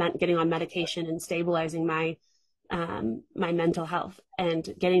me, that meant getting on medication and stabilizing my mental health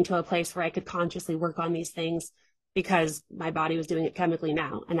and getting to a place where I could consciously work on these things, because my body was doing it chemically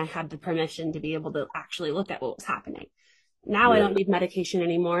now. And I had the permission to be able to actually look at what was happening. Now I don't need medication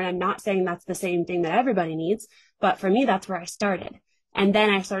anymore. And I'm not saying that's the same thing that everybody needs, but for me, that's where I started. And then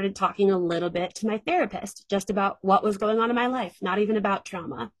I started talking a little bit to my therapist just about what was going on in my life, not even about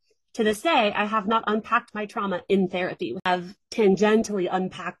trauma. To this day, I have not unpacked my trauma in therapy. I've tangentially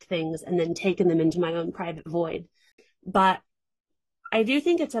unpacked things and then taken them into my own private void. But I do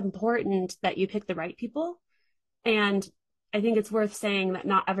think it's important that you pick the right people. And I think it's worth saying that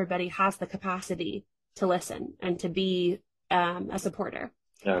not everybody has the capacity to listen and to be a supporter.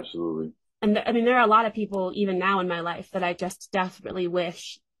 Absolutely. And there are a lot of people even now in my life that I just desperately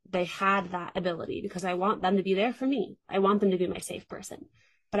wish they had that ability, because I want them to be there for me. I want them to be my safe person,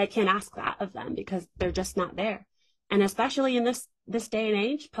 but I can't ask that of them because they're just not there. And especially in this day and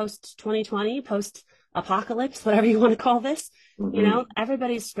age, post 2020, post apocalypse, whatever you want to call this, mm-hmm.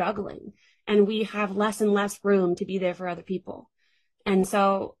 Everybody's struggling, and we have less and less room to be there for other people. And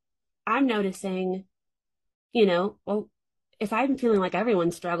so I'm noticing, well, if I'm feeling like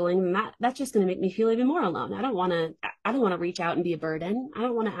everyone's struggling, then that's just going to make me feel even more alone. I don't want to reach out and be a burden. I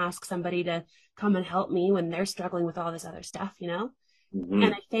don't want to ask somebody to come and help me when they're struggling with all this other stuff, Mm-hmm.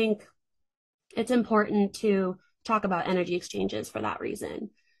 And I think it's important to talk about energy exchanges for that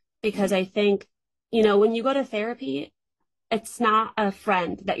reason, because I think, when you go to therapy, it's not a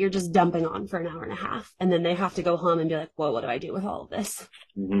friend that you're just dumping on for an hour and a half, and then they have to go home and be like, well, what do I do with all of this?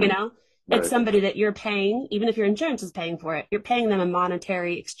 Mm-hmm. It's somebody that you're paying, even if your insurance is paying for it, you're paying them a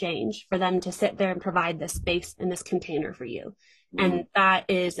monetary exchange for them to sit there and provide this space in this container for you. Mm-hmm. And that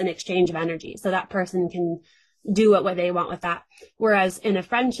is an exchange of energy. So that person can do what they want with that. Whereas in a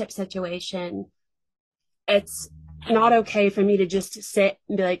friendship situation, it's not okay for me to just sit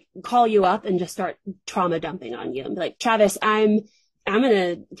and be like, call you up and just start trauma dumping on you and be like, Travis, I'm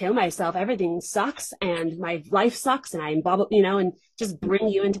gonna kill myself. Everything sucks and my life sucks and I'm blah blah, and just bring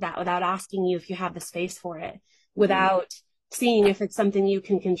you into that without asking you if you have the space for it, Mm-hmm. without seeing if it's something you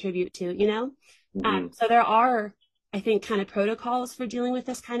can contribute to. Mm-hmm. So there are, I think, kind of protocols for dealing with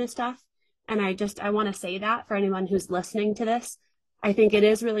this kind of stuff. And I want to say that for anyone who's listening to this, I think it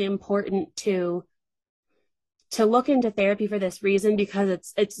is really important to look into therapy for this reason,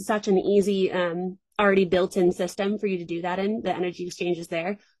 because it's such an easy already built-in system for you to do that in. The energy exchange is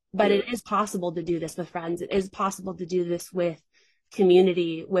there, but Yeah. it is possible to do this with friends. It is possible to do this with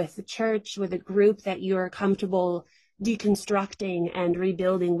community, with the church, with a group that you're comfortable deconstructing and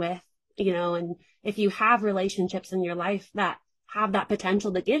rebuilding with. And if you have relationships in your life that have that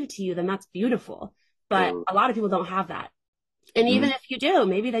potential to give to you, then that's beautiful. But Totally. a lot of people don't have that. And even Mm-hmm. if you do,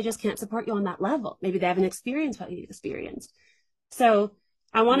 maybe they just can't support you on that level. Maybe they haven't experienced what you experienced. So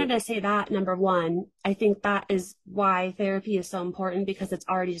I Yeah. wanted to say that, number one, I think that is why therapy is so important, because it's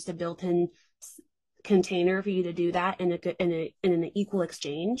already just a built-in container for you to do that in an equal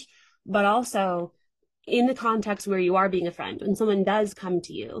exchange. But also in the context where you are being a friend, when someone does come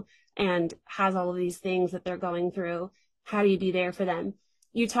to you and has all of these things that they're going through, how do you be there for them?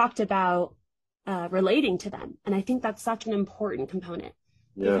 You talked about relating to them, and I think that's such an important component,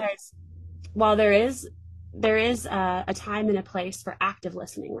 Yeah. because while there is a time and a place for active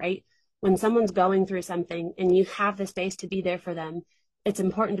listening, right? When someone's going through something and you have the space to be there for them, it's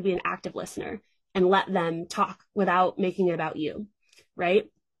important to be an active listener and let them talk without making it about you, right?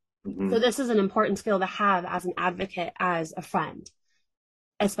 Mm-hmm. So this is an important skill to have as an advocate, as a friend,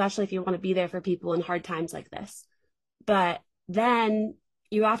 especially if you want to be there for people in hard times like this. But then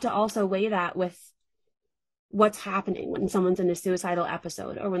you have to also weigh that with what's happening when someone's in a suicidal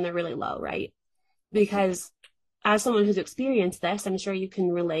episode or when they're really low, right? Because as someone who's experienced this, I'm sure you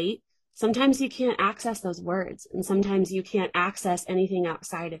can relate. Sometimes you can't access those words, and sometimes you can't access anything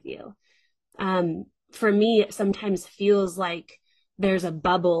outside of you. For me, it sometimes feels like there's a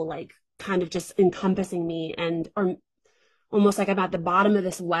bubble, like kind of just encompassing me, and or almost like I'm at the bottom of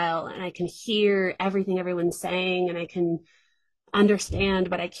this well, and I can hear everything everyone's saying, and I can understand,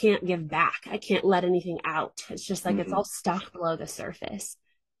 but I can't give back. I can't let anything out. It's just like it's Mm-hmm. all stuck below the surface.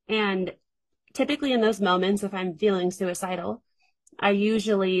 And typically in those moments, if I'm feeling suicidal, I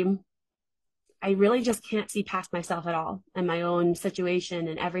usually, I really just can't see past myself at all and my own situation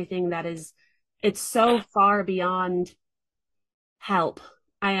and everything that is, it's so far beyond help.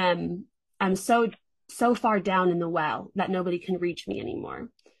 I am, I'm so far down in the well that nobody can reach me anymore.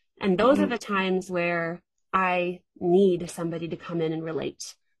 And those are Mm-hmm. the times where I need somebody to come in and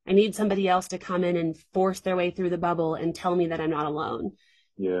relate. I need somebody else to come in and force their way through the bubble and tell me that I'm not alone.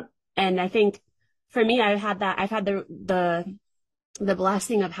 Yeah. And I think for me, I've had the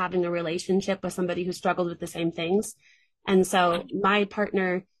blessing of having a relationship with somebody who struggled with the same things. And so my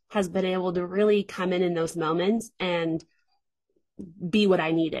partner has been able to really come in those moments and be what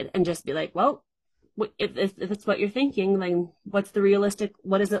I needed and just be like, well, if it's what you're thinking, then what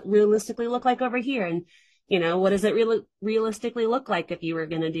does it realistically look like over here? And, what does it really realistically look like if you were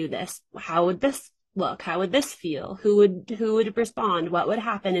going to do this? How would this look? How would this feel? Who would respond? What would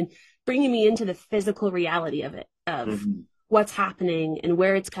happen? And bringing me into the physical reality of it, of Mm-hmm. what's happening and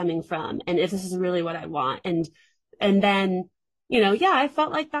where it's coming from. And if this is really what I want. And then, yeah, I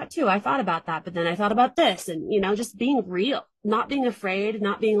felt like that too. I thought about that, but then I thought about this and, just being real, not being afraid,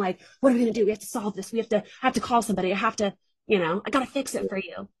 not being like, what are we going to do? We have to solve this. I have to call somebody. I have to, I got to fix it for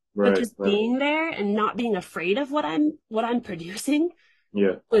you. But Right. just Right. being there and not being afraid of what I'm producing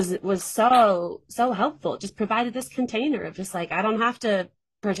Yeah. was so helpful. It just provided this container of just like, I don't have to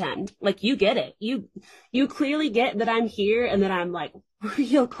pretend. Like you get it. You clearly get that I'm here and that I'm like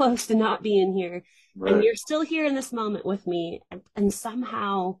real close to not being here. And Right. you're still here in this moment with me. And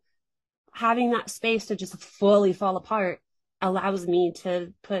somehow having that space to just fully fall apart allows me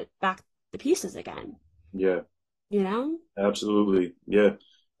to put back the pieces again, Yeah. you know? Absolutely. Yeah.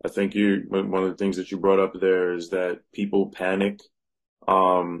 I think one of the things that you brought up there is that people panic. A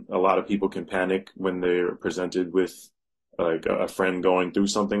lot of people can panic when they're presented with like a friend going through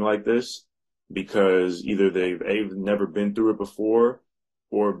something like this because either they've A, never been through it before,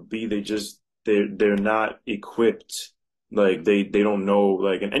 or B, they're not equipped. Like they don't know,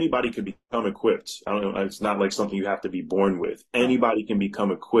 like, and anybody can become equipped. I don't know. It's not like something you have to be born with. Right. Anybody can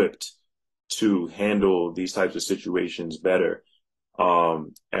become equipped to handle these types of situations better.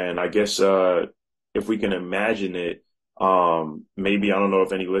 And I guess if we can imagine it, Maybe I don't know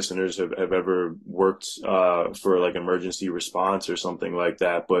if any listeners have ever worked for like emergency response or something like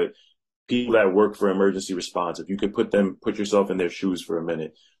that, but people that work for emergency response, if you could put yourself in their shoes for a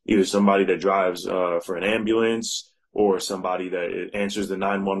minute, either somebody that drives for an ambulance or somebody that answers the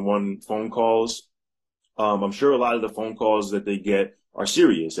 911 phone calls. I'm sure a lot of the phone calls that they get are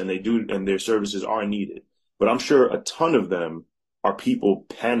serious and they do, and their services are needed. But I'm sure a ton of them are people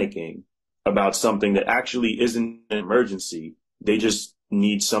panicking about something that actually isn't an emergency. They just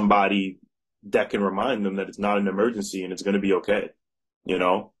need somebody that can remind them that it's not an emergency and it's going to be okay, you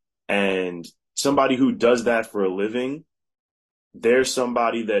know? And somebody who does that for a living, they're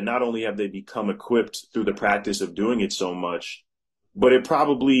somebody that not only have they become equipped through the practice of doing it so much, but it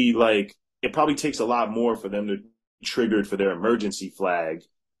probably takes a lot more for them to be triggered for their emergency flag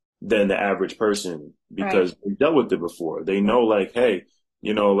than the average person Right. because they dealt with it before. They know like, hey,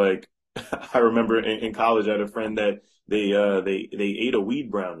 like I remember in college I had a friend that they ate a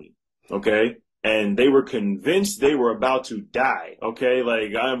weed brownie, okay? And they were convinced they were about to die, okay?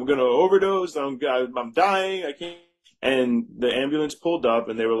 Like I'm gonna overdose, I'm dying, I can't. And the ambulance pulled up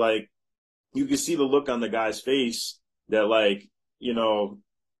and they were like, you could see the look on the guy's face that like, you know,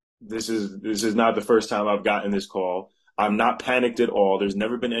 this is not the first time I've gotten this call. I'm not panicked at all. There's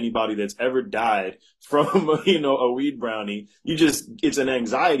never been anybody that's ever died from a weed brownie. It's an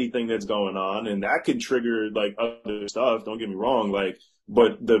anxiety thing that's going on, and that can trigger like other stuff. Don't get me wrong, like,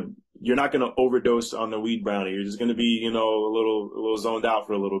 but you're not going to overdose on the weed brownie. You're just going to be a little zoned out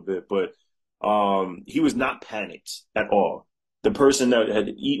for a little bit. But he was not panicked at all. The person that had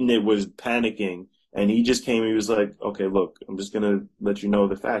eaten it was panicking and he just came, he was like, okay, look, I'm just going to let you know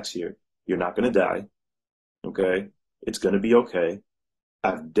the facts here. You're not going to die. Okay. It's going to be okay.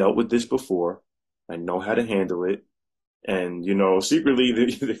 I've dealt with this before. I know how to handle it. And,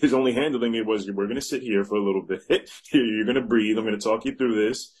 secretly, his only handling it was, we're going to sit here for a little bit. You're going to breathe. I'm going to talk you through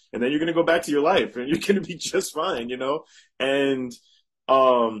this. And then you're going to go back to your life and you're going to be just fine. And,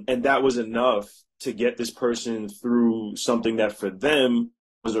 and that was enough to get this person through something that for them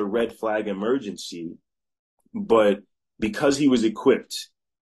was a red flag emergency. But because he was equipped,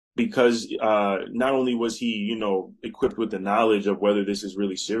 because not only was he, equipped with the knowledge of whether this is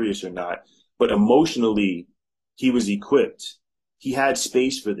really serious or not, but emotionally, he was equipped. He had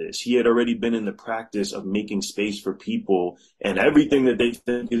space for this. He had already been in the practice of making space for people and everything that they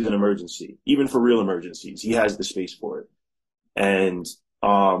think is an emergency, even for real emergencies. He has the space for it. And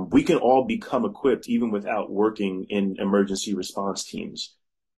we can all become equipped even without working in emergency response teams.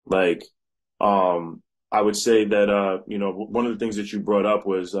 Like, I would say that, one of the things that you brought up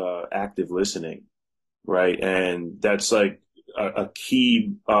was active listening, right? And that's like a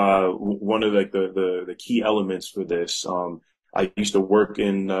key, one of like the key elements for this. I used to work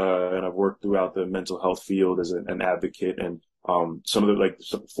and I've worked throughout the mental health field as an advocate. And some of the, like,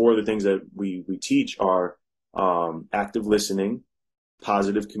 four of the things that we teach are active listening,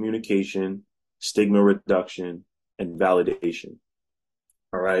 positive communication, stigma reduction, and validation.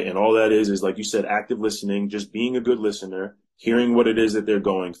 All right. And all that is like you said, active listening, just being a good listener, hearing what it is that they're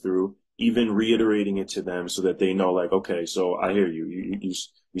going through, even reiterating it to them so that they know, like, okay, so I hear you.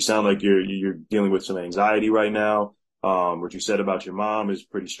 You sound like you're dealing with some anxiety right now. What you said about your mom is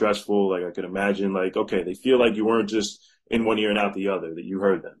pretty stressful. Like I could imagine, like, okay, they feel like you weren't just in one ear and out the other, that you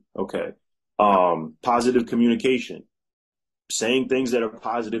heard them. Okay. Positive communication, saying things that are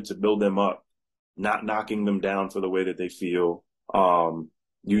positive to build them up, not knocking them down for the way that they feel.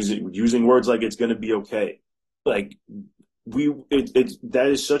 Using words like it's going to be okay. Like that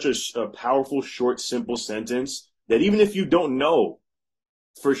is such a powerful, short, simple sentence that even if you don't know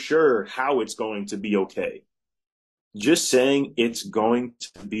for sure how it's going to be okay, just saying it's going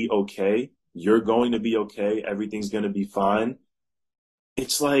to be okay, you're going to be okay, everything's going to be fine.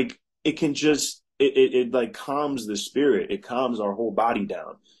 It's like, it can just, it like calms the spirit. It calms our whole body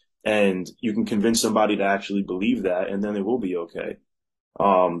down. And you can convince somebody to actually believe that, and then it will be okay.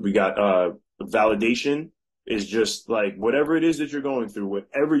 We got validation is just like whatever it is that you're going through,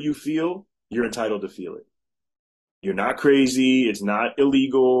 whatever you feel, you're entitled to feel it. You're not crazy. It's not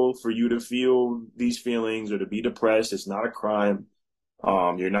illegal for you to feel these feelings or to be depressed. It's not a crime.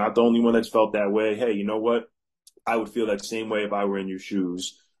 You're not the only one that's felt that way. Hey, you know what? I would feel that same way if I were in your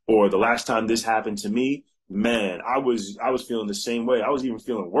shoes. Or the last time this happened to me, man, I was feeling the same way. I was even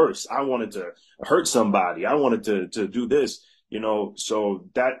feeling worse. I wanted to hurt somebody. I wanted to do this, so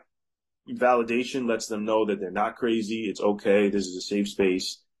that validation lets them know that they're not crazy. It's okay. This is a safe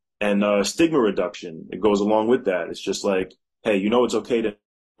space. And stigma reduction, it goes along with that. It's just like, hey, it's okay to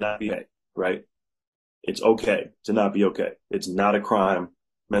not be okay, right? It's okay to not be okay. It's not a crime.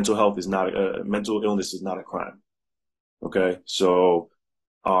 Mental illness is not a crime. Okay. So,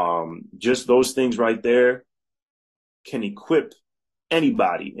 just those things right there can equip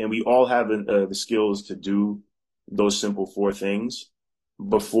anybody. And we all have the skills to do those simple four things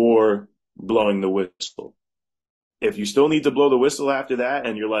before blowing the whistle. If you still need to blow the whistle after that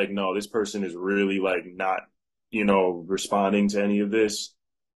and you're like, no, this person is really like not, responding to any of this,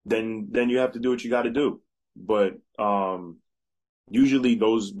 then you have to do what you got to do. But usually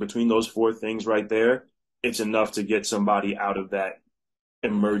those between those four things right there, it's enough to get somebody out of that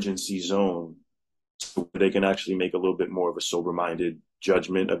emergency zone so they can actually make a little bit more of a sober minded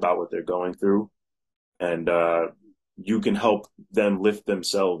judgment about what they're going through. And you can help them lift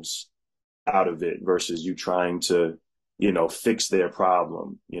themselves out of it versus you trying to, fix their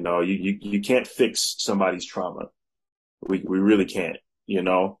problem. You can't fix somebody's trauma. We really can't, even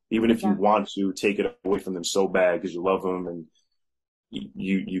if you Yeah. want to take it away from them so bad because you love them, and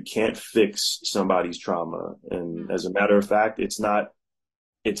you can't fix somebody's trauma. And as a matter of fact, it's not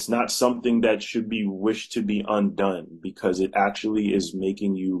something that should be wished to be undone because it actually is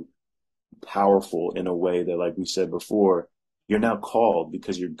making you powerful in a way that, like we said before, you're now called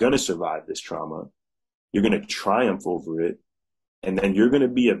because you're going to survive this trauma. You're going to triumph over it. And then you're going to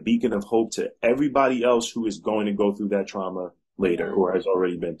be a beacon of hope to everybody else who is going to go through that trauma later Yeah. or has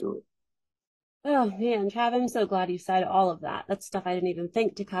already been through it. Oh man, Trav, I'm so glad you said all of that. That's stuff I didn't even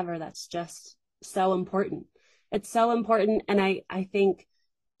think to cover. That's just so important. It's so important. And I think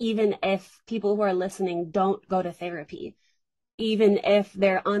even if people who are listening don't go to therapy, even if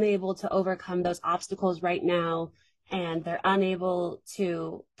they're unable to overcome those obstacles right now and they're unable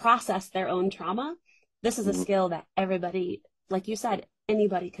to process their own trauma, this is a Mm-hmm. skill that everybody, like you said,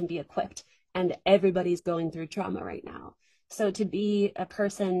 anybody can be equipped, and everybody's going through trauma right now. So to be a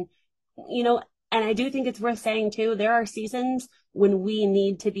person, you know, and I do think it's worth saying too, there are seasons when we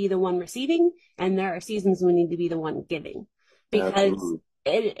need to be the one receiving, and there are seasons when we need to be the one giving, because Absolutely.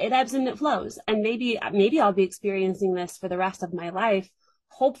 it ebbs and it flows. And maybe I'll be experiencing this for the rest of my life,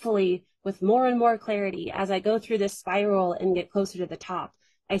 hopefully with more and more clarity as I go through this spiral and get closer to the top.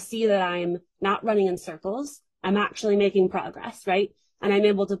 I see that I'm not running in circles. I'm actually making progress, right? And I'm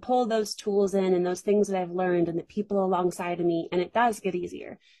able to pull those tools in and those things that I've learned and the people alongside of me, and it does get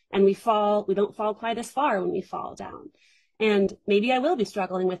easier. And we don't fall quite as far when we fall down. And maybe I will be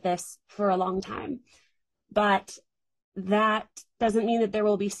struggling with this for a long time, but that doesn't mean that there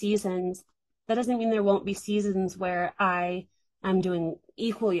will be seasons. That doesn't mean there won't be seasons where I am doing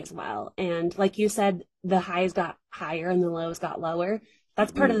equally as well. And like you said, the highs got higher and the lows got lower.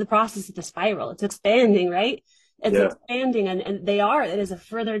 That's part Mm-hmm. of the process of the spiral. It's expanding, right? It's Yeah. expanding, and it is a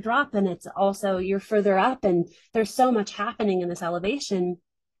further drop, and it's also you're further up, and there's so much happening in this elevation.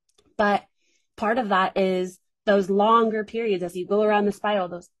 But part of that is those longer periods as you go around the spiral,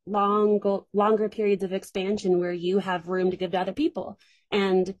 those longer periods of expansion where you have room to give to other people.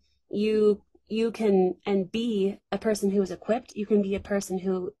 And you can and be a person who is equipped. You can be a person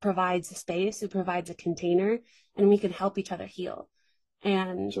who provides a space, who provides a container, and we can help each other heal.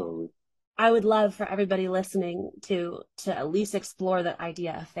 And So, I would love for everybody listening to at least explore the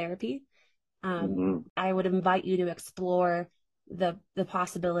idea of therapy. mm-hmm. I would invite you to explore the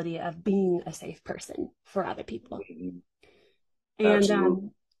possibility of being a safe person for other people. Mm-hmm. And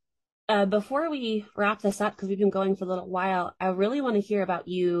Absolutely. before we wrap this up, because we've been going for a little while, I really want to hear about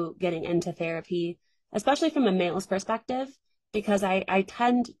you getting into therapy, especially from a male's perspective, because I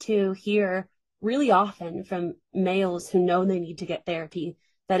tend to hear really often from males who know they need to get therapy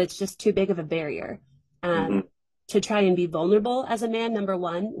that it's just too big of a barrier Mm-hmm. um, to try and be vulnerable as a man, number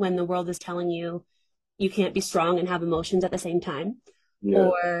one, when the world is telling you you can't be strong and have emotions at the same time, Yeah.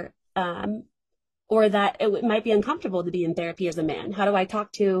 or or that it might be uncomfortable to be in therapy as a man. How do I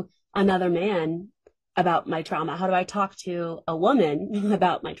talk to another man about my trauma? How do I talk to a woman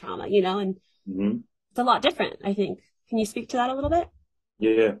about my trauma? And Mm-hmm. it's a lot different, I think. Can you speak to that a little bit?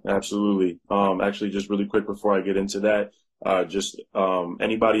 Yeah, absolutely. Actually, just really quick before I get into that, just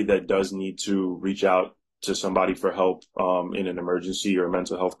anybody that does need to reach out to somebody for help in an emergency or a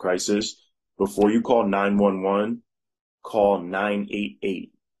mental health crisis, before you call 911, call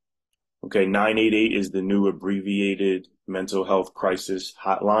 988. Okay, 988 is the new abbreviated mental health crisis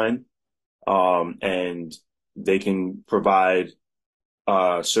hotline, and they can provide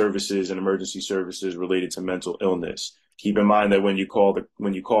services and emergency services related to mental illness. Keep in mind that when you call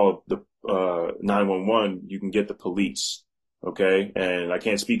the 911, you can get the police. Okay, and I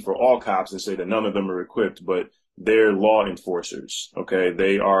can't speak for all cops and say that none of them are equipped, but they're law enforcers. Okay,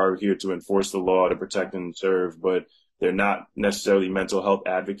 they are here to enforce the law, to protect and serve, but they're not necessarily mental health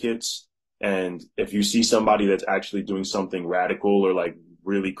advocates. And if you see somebody that's actually doing something radical or like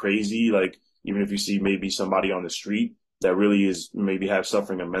really crazy, like even if you see maybe somebody on the street, that really is maybe have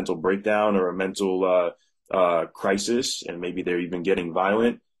suffering a mental breakdown or a mental crisis, and maybe they're even getting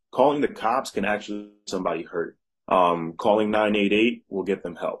violent, calling the cops can actually get somebody hurt. Calling 988 will get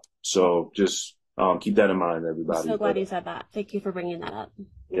them help. So just keep that in mind, I'm everybody. so glad you said that. Thank you for bringing that up.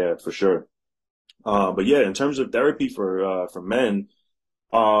 Yeah, for sure. But yeah, in terms of therapy for men,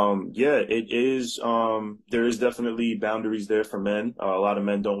 yeah, it is. There is definitely boundaries there for men. A lot of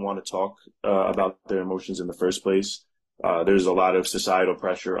men don't want to talk about their emotions in the first place. There's a lot of societal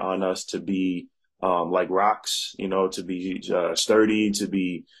pressure on us to be like rocks, to be sturdy, to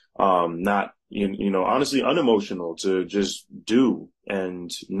be not, honestly unemotional, to just do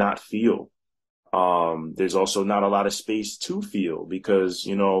and not feel. There's also not a lot of space to feel because,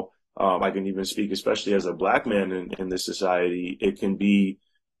 I can even speak, especially as a black man in this society, it can be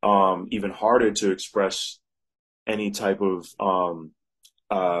even harder to express any type of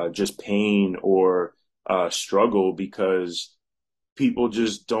just pain or struggle because people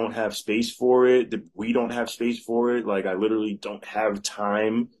just don't have space for it. We don't have space for it. Like, I literally don't have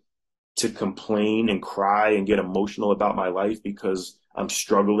time to complain and cry and get emotional about my life because I'm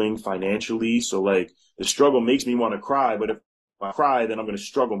struggling financially. So like the struggle makes me want to cry, but if I cry, then I'm going to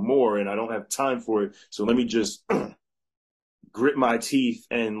struggle more and I don't have time for it. So let me just grit my teeth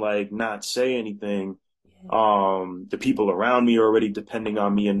and like not say anything. The people around me are already depending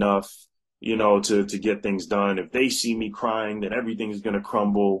on me enough, to get things done. If they see me crying, then everything is going to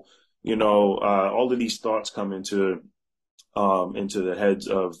crumble. All of these thoughts come into the heads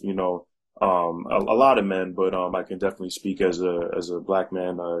of a lot of men, but I can definitely speak as a black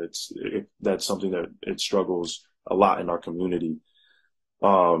man. That's something that it struggles a lot in our community.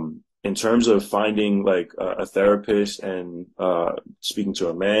 In terms of finding like a therapist and speaking to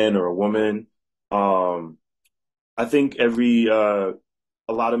a man or a woman, I think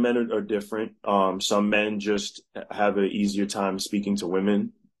a lot of men are different. Some men just have an easier time speaking to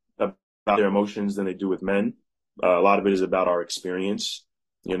women about their emotions than they do with men. A lot of it is about our experience.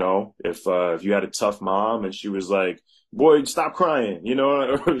 If you had a tough mom and she was like, "Boy, stop crying,"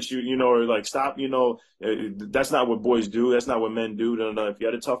 or like, "Stop," that's not what boys do. That's not what men do. No. If you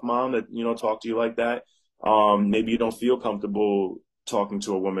had a tough mom that talked to you like that, maybe you don't feel comfortable talking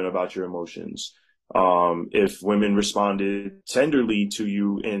to a woman about your emotions. If women responded tenderly to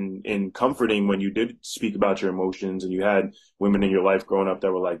you in comforting when you did speak about your emotions, and you had women in your life growing up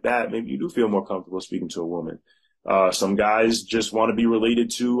that were like that, maybe you do feel more comfortable speaking to a woman. Some guys just want to be related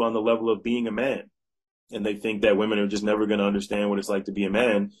to on the level of being a man, and they think that women are just never going to understand what it's like to be a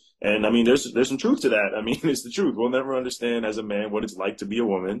man. And I mean, there's some truth to that. I mean, it's the truth. We'll never understand as a man what it's like to be a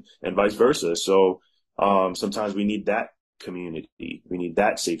woman, and vice versa. So sometimes we need that community. We need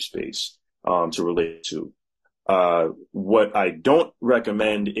that safe space to relate to. What I don't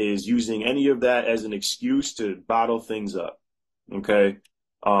recommend is using any of that as an excuse to bottle things up. Okay.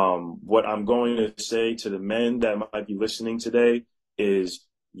 What I'm going to say to the men that might be listening today is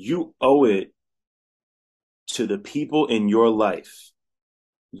you owe it to the people in your life.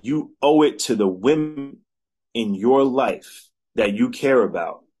 You owe it to the women in your life that you care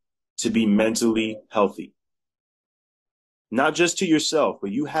about to be mentally healthy. Not just to yourself,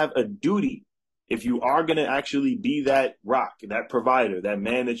 but you have a duty. If you are going to actually be that rock, that provider, that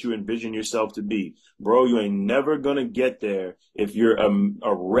man that you envision yourself to be, bro, you ain't never going to get there if you're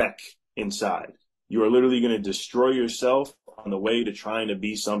a wreck inside. You are literally going to destroy yourself on the way to trying to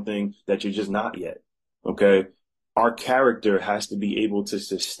be something that you're just not yet. Okay. Our character has to be able to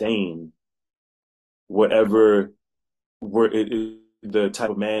sustain whatever the type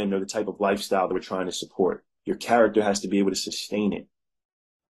of man or the type of lifestyle that we're trying to support. Your character has to be able to sustain it.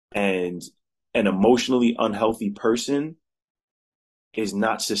 And an emotionally unhealthy person is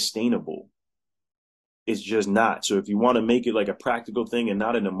not sustainable. It's just not. So if you want to make it like a practical thing and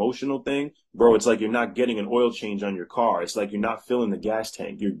not an emotional thing, bro, it's like you're not getting an oil change on your car. It's like you're not filling the gas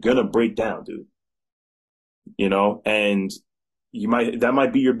tank. You're going to break down, dude. And that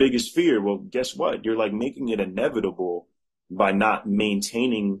might be your biggest fear. Well, guess what? You're like making it inevitable by not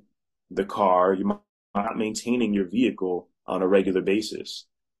maintaining the car. You're not maintaining your vehicle on a regular basis.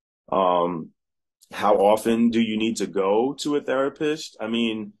 How often do you need to go to a therapist? I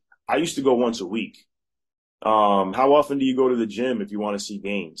mean, I used to go once a week. How often do you go to the gym if you want to see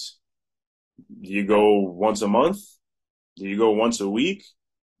gains? Do you go once a month? Do you go once a week?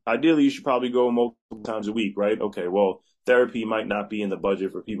 Ideally, you should probably go multiple times a week, right? Okay, well, therapy might not be in the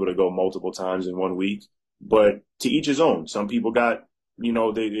budget for people to go multiple times in 1 week, but to each his own. Some people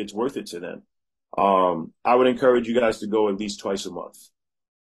it's worth it to them. I would encourage you guys to go at least twice a month.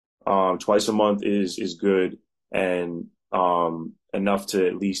 Twice a month is good and enough to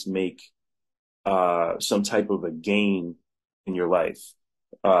at least make some type of a gain in your life.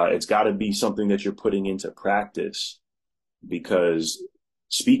 It's got to be something that you're putting into practice, because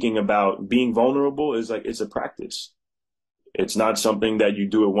speaking about being vulnerable is like, it's a practice. It's not something that you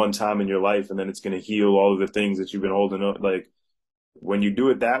do at one time in your life and then it's going to heal all of the things that you've been holding up. Like, when you do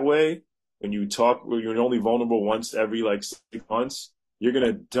it that way, when you talk, when you're only vulnerable once every like 6 months, you're going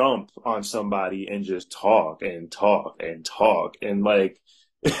to dump on somebody and just talk and talk and talk. And like,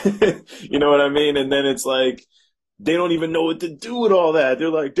 you know what I mean? And then it's like, they don't even know what to do with all that. They're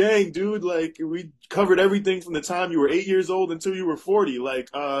like, dang, dude, like, we covered everything from the time you were 8 years old until you were 40. Like,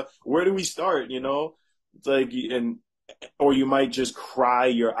 where do we start? You know, it's like, and, or you might just cry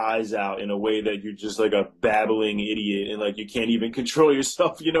your eyes out in a way that you're just like a babbling idiot and like you can't even control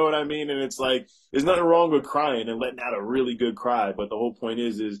yourself. You know what I mean? And it's like, there's nothing wrong with crying and letting out a really good cry. But the whole point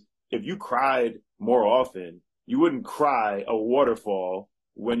is if you cried more often, you wouldn't cry a waterfall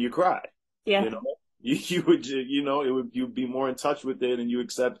when you cry. Yeah. You know, you would, you know, you'd be more in touch with it and you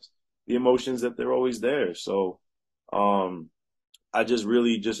accept the emotions that they're always there. So, I just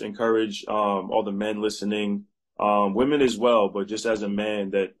really just encourage, all the men listening, women as well, but just as a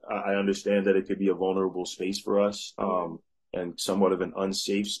man, that I understand that it could be a vulnerable space for us, and somewhat of an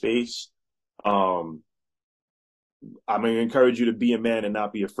unsafe space. Um, I'm going to encourage you to be a man and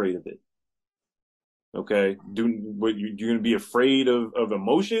not be afraid of it. Okay. You're going to be afraid of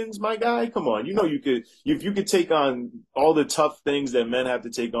emotions, my guy? Come on. You know, if you could take on all the tough things that men have to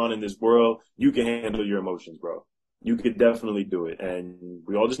take on in this world, you can handle your emotions, bro. You could definitely do it. And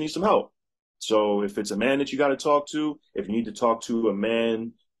we all just need some help. So if it's a man that you got to talk to, if you need to talk to a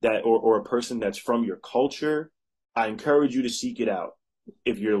man or a person that's from your culture, I encourage you to seek it out.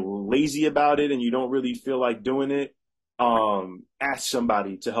 If you're lazy about it and you don't really feel like doing it, ask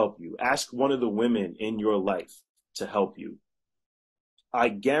somebody to help you. Ask one of the women in your life to help you. I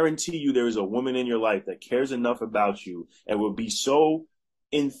guarantee you there is a woman in your life that cares enough about you and will be so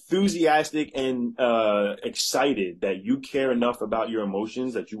enthusiastic and excited that you care enough about your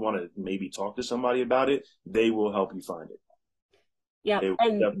emotions that you want to maybe talk to somebody about it. They will help you find it. Yeah. They will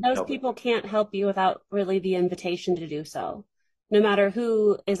And definitely those help it. people can't help you without really the invitation to do so. No matter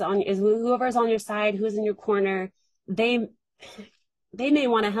who is whoever's on your side, who's in your corner, they they may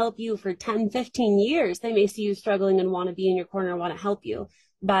want to help you for 10, 15 years. They may see you struggling and want to be in your corner and want to help you.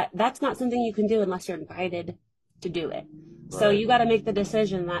 But that's not something you can do unless you're invited to do it. So Right. you got to make the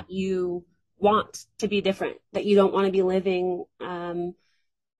decision that you want to be different, that you don't want to be living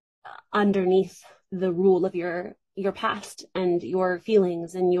underneath the rule of your past and your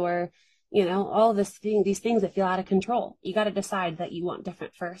feelings and your, all these things that feel out of control. You got to decide that you want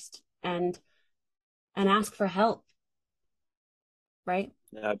different first, and ask for help, right?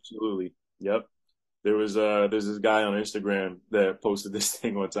 Absolutely. Yep. There's this guy on Instagram that posted this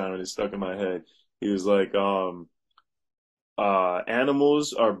thing one time and it stuck in my head. He was like,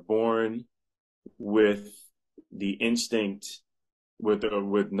 animals are born with the instinct, with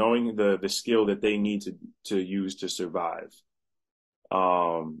knowing the skill that they need to use to survive.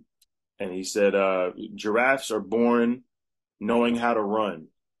 Um, and he said, giraffes are born knowing how to run.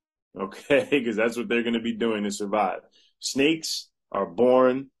 Okay, because that's what they're going to be doing to survive. Snakes are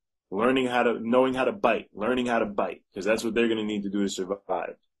born knowing how to bite, learning how to bite, because that's what they're going to need to do to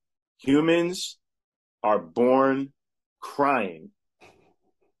survive. Humans are born crying,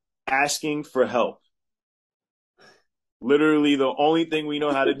 asking for help. Literally, the only thing we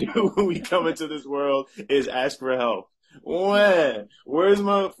know how to do when we come into this world is ask for help. When? Where's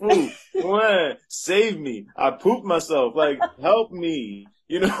my food? When? Save me. I pooped myself. Like, help me.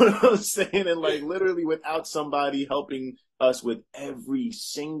 You know what I'm saying? And like, literally, without somebody helping us with every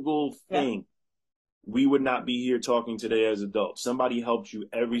single Yeah. thing, we would not be here talking today as adults. Somebody helped you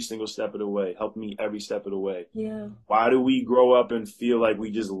every single step of the way, helped me every step of the way. Yeah. Why do we grow up and feel like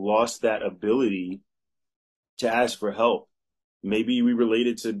we just lost that ability to ask for help? Maybe we relate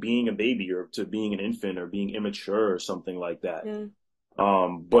it to being a baby or to being an infant or being immature or something like that. Yeah.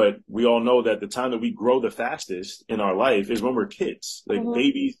 But we all know that the time that we grow the fastest in our life is when we're kids, like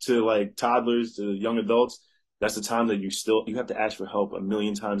babies to like toddlers to young adults. That's the time that you have to ask for help a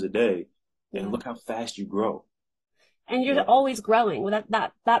million times a day. And Yeah. look how fast you grow. And you're Yeah. always growing. Well,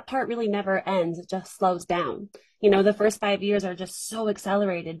 that part really never ends. It just slows down. The first 5 years are just so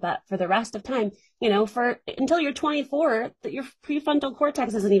accelerated, but for the rest of time, for until you're 24, that your prefrontal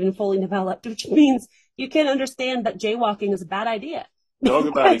cortex isn't even fully developed, which means you can understand that jaywalking is a bad idea. Talk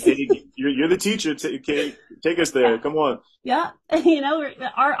about it, Kate. You're the teacher. Take us there. Come on. Yeah.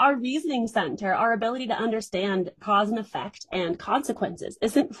 Our reasoning center, our ability to understand cause and effect and consequences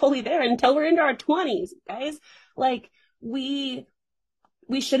isn't fully there until we're into our 20s, guys. Like we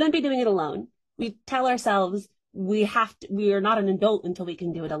shouldn't be doing it alone. we tell ourselves we are not an adult until we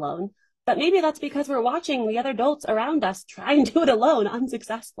can do it alone. But maybe that's because we're watching the other adults around us try and do it alone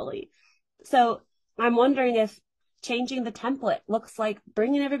unsuccessfully. So I'm wondering if changing the template looks like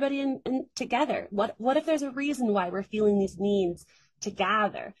bringing everybody in together. What if there's a reason why we're feeling these needs to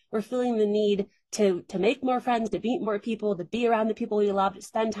gather? We're feeling the need to make more friends, to meet more people, to be around the people we love, to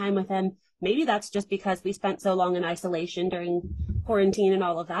spend time with them. Maybe that's just because we spent so long in isolation during quarantine and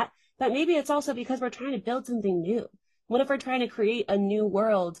all of that. But maybe it's also because we're trying to build something new. What if we're trying to create a new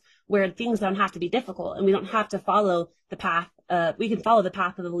world where things don't have to be difficult and we don't have to follow the path? We can follow the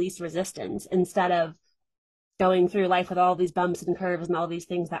path of the least resistance instead of going through life with all these bumps and curves and all these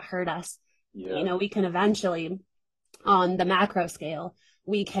things that hurt us. Yeah. You know, we can eventually, on the macro scale,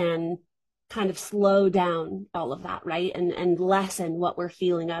 we can kind of slow down all of that, right? And lessen what we're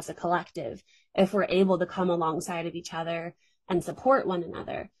feeling as a collective if we're able to come alongside of each other and support one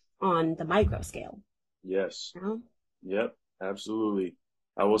another on the micro scale. Yes. You know? Yep. Absolutely.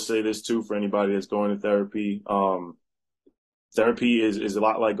 I will say this too for anybody that's going to therapy. Therapy is a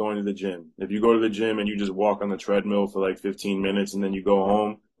lot like going to the gym. If you go to the gym and you just walk on the treadmill for like 15 minutes and then you go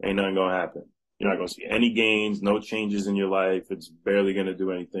home, ain't nothing gonna happen. You're not gonna see any gains, no changes in your life. It's barely gonna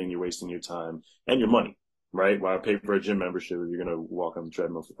do anything. You're wasting your time and your money, right? Why pay for a gym membership if you're gonna walk on the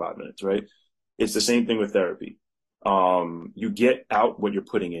treadmill for 5 minutes, right? It's the same thing with therapy. You get out what you're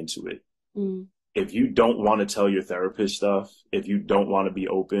putting into it. Mm. If you don't want to tell your therapist stuff, if you don't want to be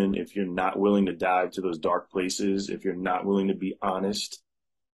open, if you're not willing to dive to those dark places, if you're not willing to be honest,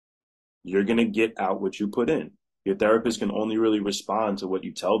 you're going to get out what you put in. Your therapist can only really respond to what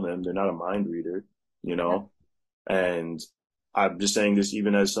you tell them. They're not a mind reader, you know? Yeah. And I'm just saying this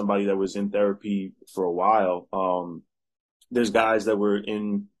even as somebody that was in therapy for a while. There's guys that were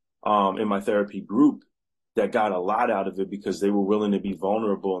in my therapy group that got a lot out of it because they were willing to be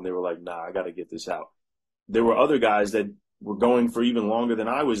vulnerable and they were like, nah, I got to get this out. There were other guys that were going for even longer than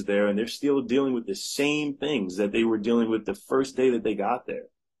I was there and they're still dealing with the same things that they were dealing with the first day that they got there.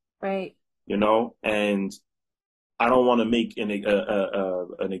 Right. You know, and I don't want to make an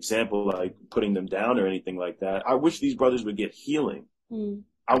example like putting them down or anything like that. I wish these brothers would get healing. Mm.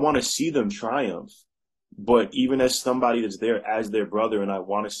 I want to see them triumph. But even as somebody that's there as their brother and I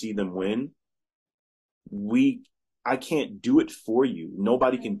want to see them win, I can't do it for you.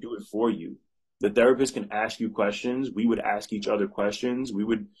 Nobody can do it for you. The therapist can ask you questions. We would ask each other questions. We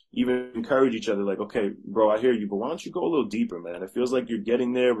would even encourage each other like, okay, bro, I hear you, but why don't you go a little deeper, man? It feels like you're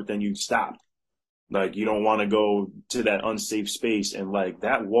getting there, but then you stop. Like you don't want to go to that unsafe space. And like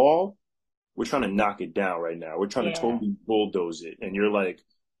that wall, we're trying to knock it down right now. We're trying to totally bulldoze it. And you're like,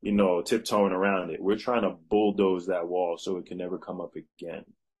 you know, tiptoeing around it. We're trying to bulldoze that wall so it can never come up again.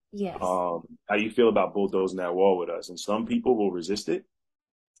 Yes. How do you feel about bulldozing that wall with us? And some people will resist it.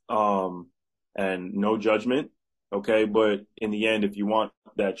 And no judgment. Okay. But in the end, if you want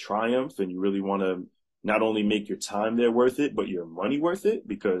that triumph and you really want to not only make your time there worth it, but your money worth it,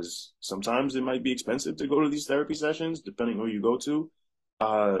 because sometimes it might be expensive to go to these therapy sessions, depending on who you go to.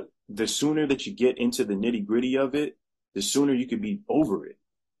 The sooner that you get into the nitty gritty of it, the sooner you could be over it.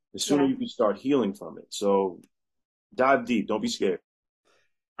 The sooner you can start healing from it. So dive deep. Don't be scared.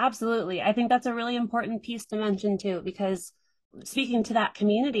 Absolutely. I think that's a really important piece to mention too, because speaking to that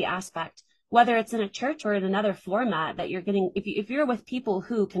community aspect, whether it's in a church or in another format that you're getting, if you're with people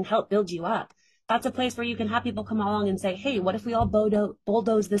who can help build you up, that's a place where you can have people come along and say, hey, what if we all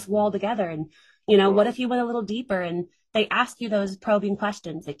bulldoze this wall together? And, you know, what if you went a little deeper and they ask you those probing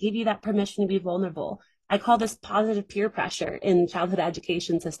questions? They give you that permission to be vulnerable. I call this positive peer pressure in childhood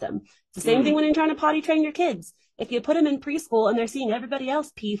education system. It's the same thing when you're trying to potty train your kids. If you put them in preschool and they're seeing everybody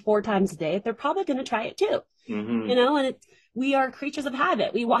else pee 4 times a day, they're probably going to try it too. Mm-hmm. You know, and we are creatures of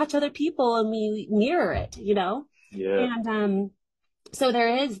habit. We watch other people and we mirror it, you know? Yeah. And so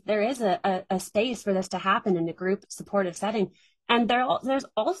there is a space for this to happen in a group supportive setting. And there's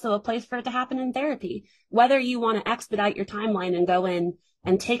also a place for it to happen in therapy. Whether you want to expedite your timeline and go in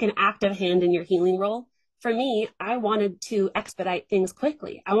and take an active hand in your healing role. For me, I wanted to expedite things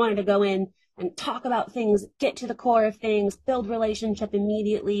quickly. I wanted to go in and talk about things, get to the core of things, build relationship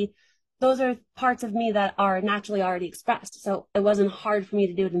immediately. Those are parts of me that are naturally already expressed. So it wasn't hard for me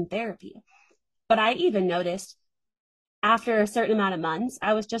to do it in therapy. But I even noticed after a certain amount of months,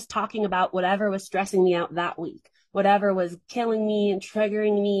 I was just talking about whatever was stressing me out that week, whatever was killing me and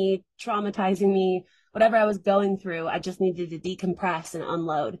triggering me, traumatizing me, whatever I was going through. I just needed to decompress and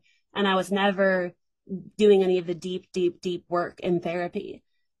unload. And I was never doing any of the deep work in therapy.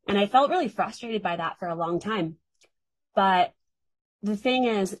 And I felt really frustrated by that for a long time. But the thing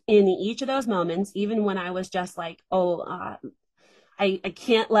is, in each of those moments, even when I was just like, I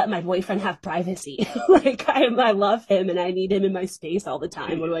can't let my boyfriend have privacy. Like I love him and I need him in my space all the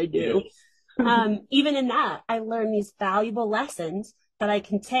time. What do I Yeah. do? Even in that, I learned these valuable lessons that I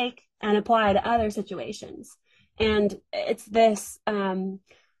can take and apply to other situations. And it's this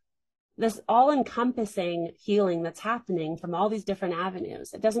all-encompassing healing that's happening from all these different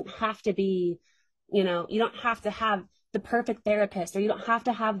avenues. It doesn't have to be, you don't have to have the perfect therapist, or you don't have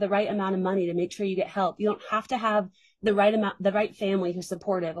to have the right amount of money to make sure you get help. You don't have to have the right family who's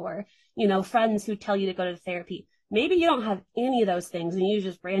supportive, or, friends who tell you to go to therapy. Maybe you don't have any of those things and you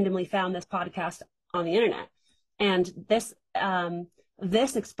just randomly found this podcast on the internet. And this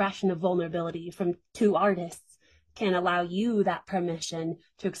expression of vulnerability from two artists can allow you that permission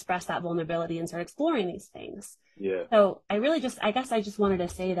to express that vulnerability and start exploring these things. Yeah. So I guess I just wanted to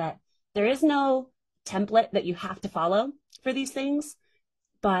say that there is no template that you have to follow for these things,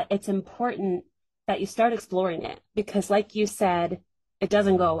 but it's important that you start exploring it, because like you said, it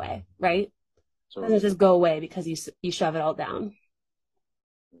doesn't go away, right? It doesn't just go away because you shove it all down.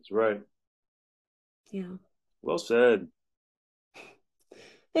 That's right. Yeah. Well said.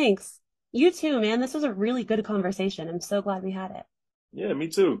 Thanks. You too, man. This was a really good conversation. I'm so glad we had it. Yeah, me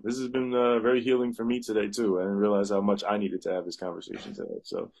too. This has been very healing for me today too. I didn't realize how much I needed to have this conversation today.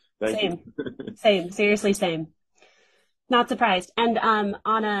 So thank you. Same. Same. Seriously, same. Not surprised. And on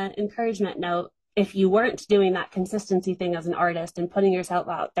an encouragement note, if you weren't doing that consistency thing as an artist and putting yourself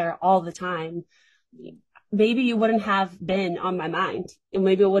out there all the time, maybe you wouldn't have been on my mind. And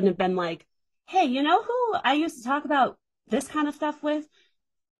maybe it wouldn't have been like, hey, you know who I used to talk about this kind of stuff with?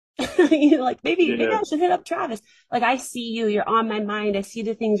 Like maybe I should hit up Travis. Like I see you, you're on my mind. I see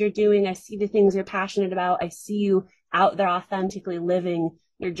the things you're doing. I see the things you're passionate about. I see you out there authentically living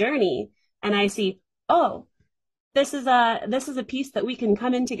your journey. And I see, oh, this is a piece that we can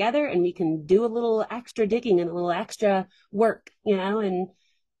come in together and we can do a little extra digging and a little extra work,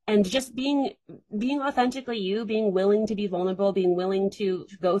 and just being authentically you, being willing to be vulnerable, being willing to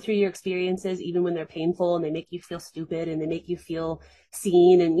go through your experiences even when they're painful and they make you feel stupid and they make you feel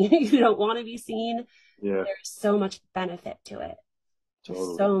seen and you don't want to be seen. Yeah. There's so much benefit to it.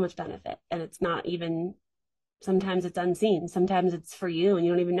 There's so much benefit, and it's not even, sometimes it's unseen, sometimes it's for you and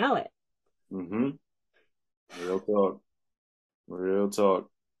you don't even know it. Mm-hmm. Real talk. Real talk.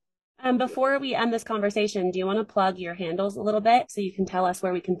 Before we end this conversation, do you want to plug your handles a little bit so you can tell us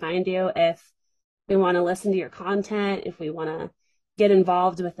where we can find you if we want to listen to your content, if we want to get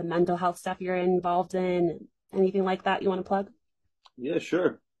involved with the mental health stuff you're involved in, anything like that you want to plug? Yeah,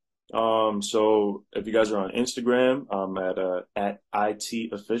 sure. So if you guys are on Instagram, I'm at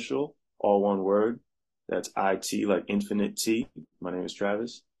IT official, all one word. That's IT like infinite T. My name is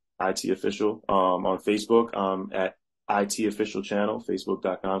Travis. IT official. On Facebook, at IT official channel,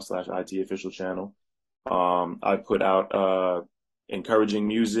 facebook.com/IT official channel. I put out encouraging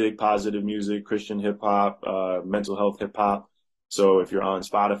music, positive music, Christian hip hop, mental health hip hop. So if you're on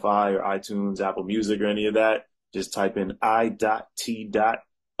Spotify or iTunes, Apple Music or any of that, just type in I.T.official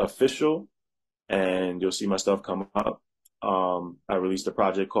and you'll see my stuff come up. I released a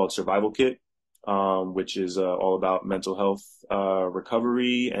project called Survival Kit, which is all about mental health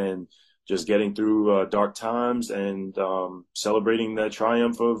recovery and just getting through dark times and celebrating the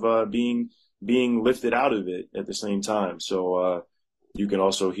triumph of being lifted out of it at the same time. So you can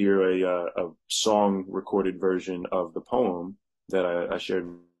also hear a song recorded version of the poem that I shared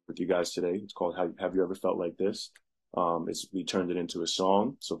with you guys today. It's called Have You Ever Felt Like This? We turned it into a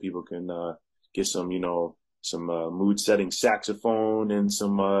song so people can get some mood setting saxophone and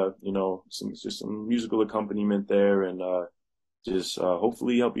some musical accompaniment there, and just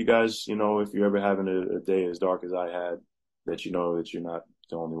hopefully help you guys, if you're ever having a day as dark as I had, that you know that you're not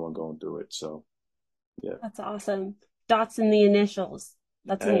the only one going through it. So yeah. That's awesome. Dots in the initials.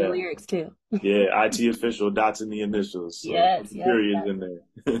 That's in your lyrics too. Yeah, IT official, dots in the initials. So Yes, periods in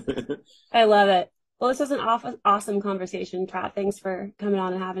there. I love it. Well, this was an awesome conversation, Trat. Thanks for coming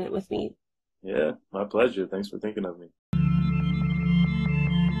on and having it with me. Yeah, my pleasure. Thanks for thinking of me.